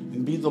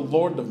and be the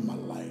Lord of my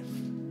life.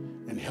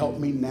 And help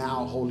me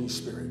now, Holy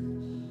Spirit,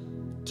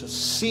 to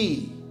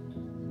see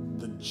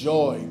the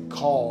joy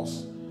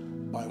caused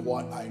by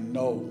what I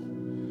know.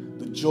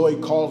 The joy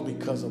caused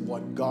because of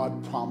what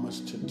God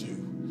promised to do.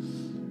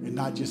 And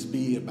not just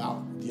be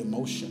about the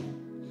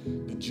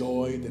emotion. The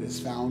joy that is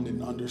found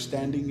in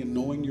understanding and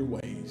knowing your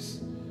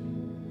ways.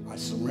 I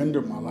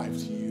surrender my life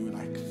to you, and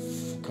I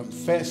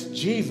confess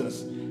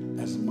Jesus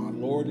as my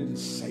Lord and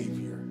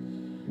Savior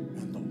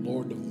and the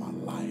Lord of my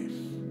life.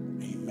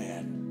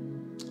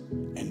 Amen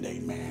and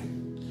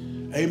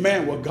amen.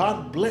 Amen. Well,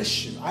 God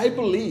bless you. I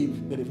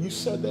believe that if you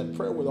said that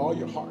prayer with all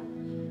your heart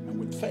and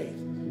with faith,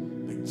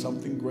 that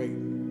something great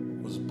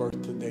was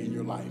birthed today in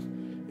your life.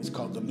 It's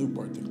called the new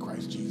birth in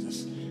Christ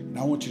Jesus. And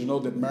I want you to know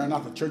that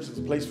Maranatha Church is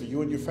a place for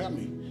you and your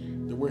family,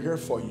 that we're here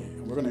for you.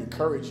 And we're going to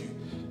encourage you.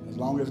 As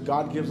long as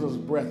God gives us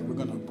breath, we're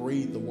going to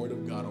breathe the word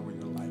of God over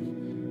your life.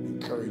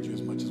 Encourage you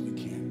as much as we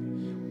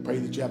can. Pray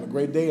that you have a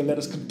great day, and let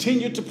us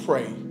continue to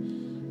pray,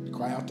 to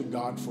cry out to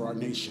God for our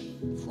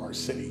nation, for our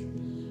city.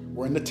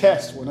 We're in the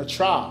test. We're in a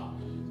trial.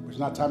 It's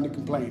not time to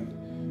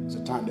complain. It's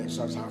a time to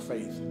exercise our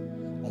faith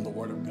on the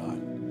word of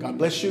God. God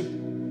bless you,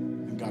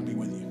 and God be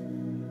with you.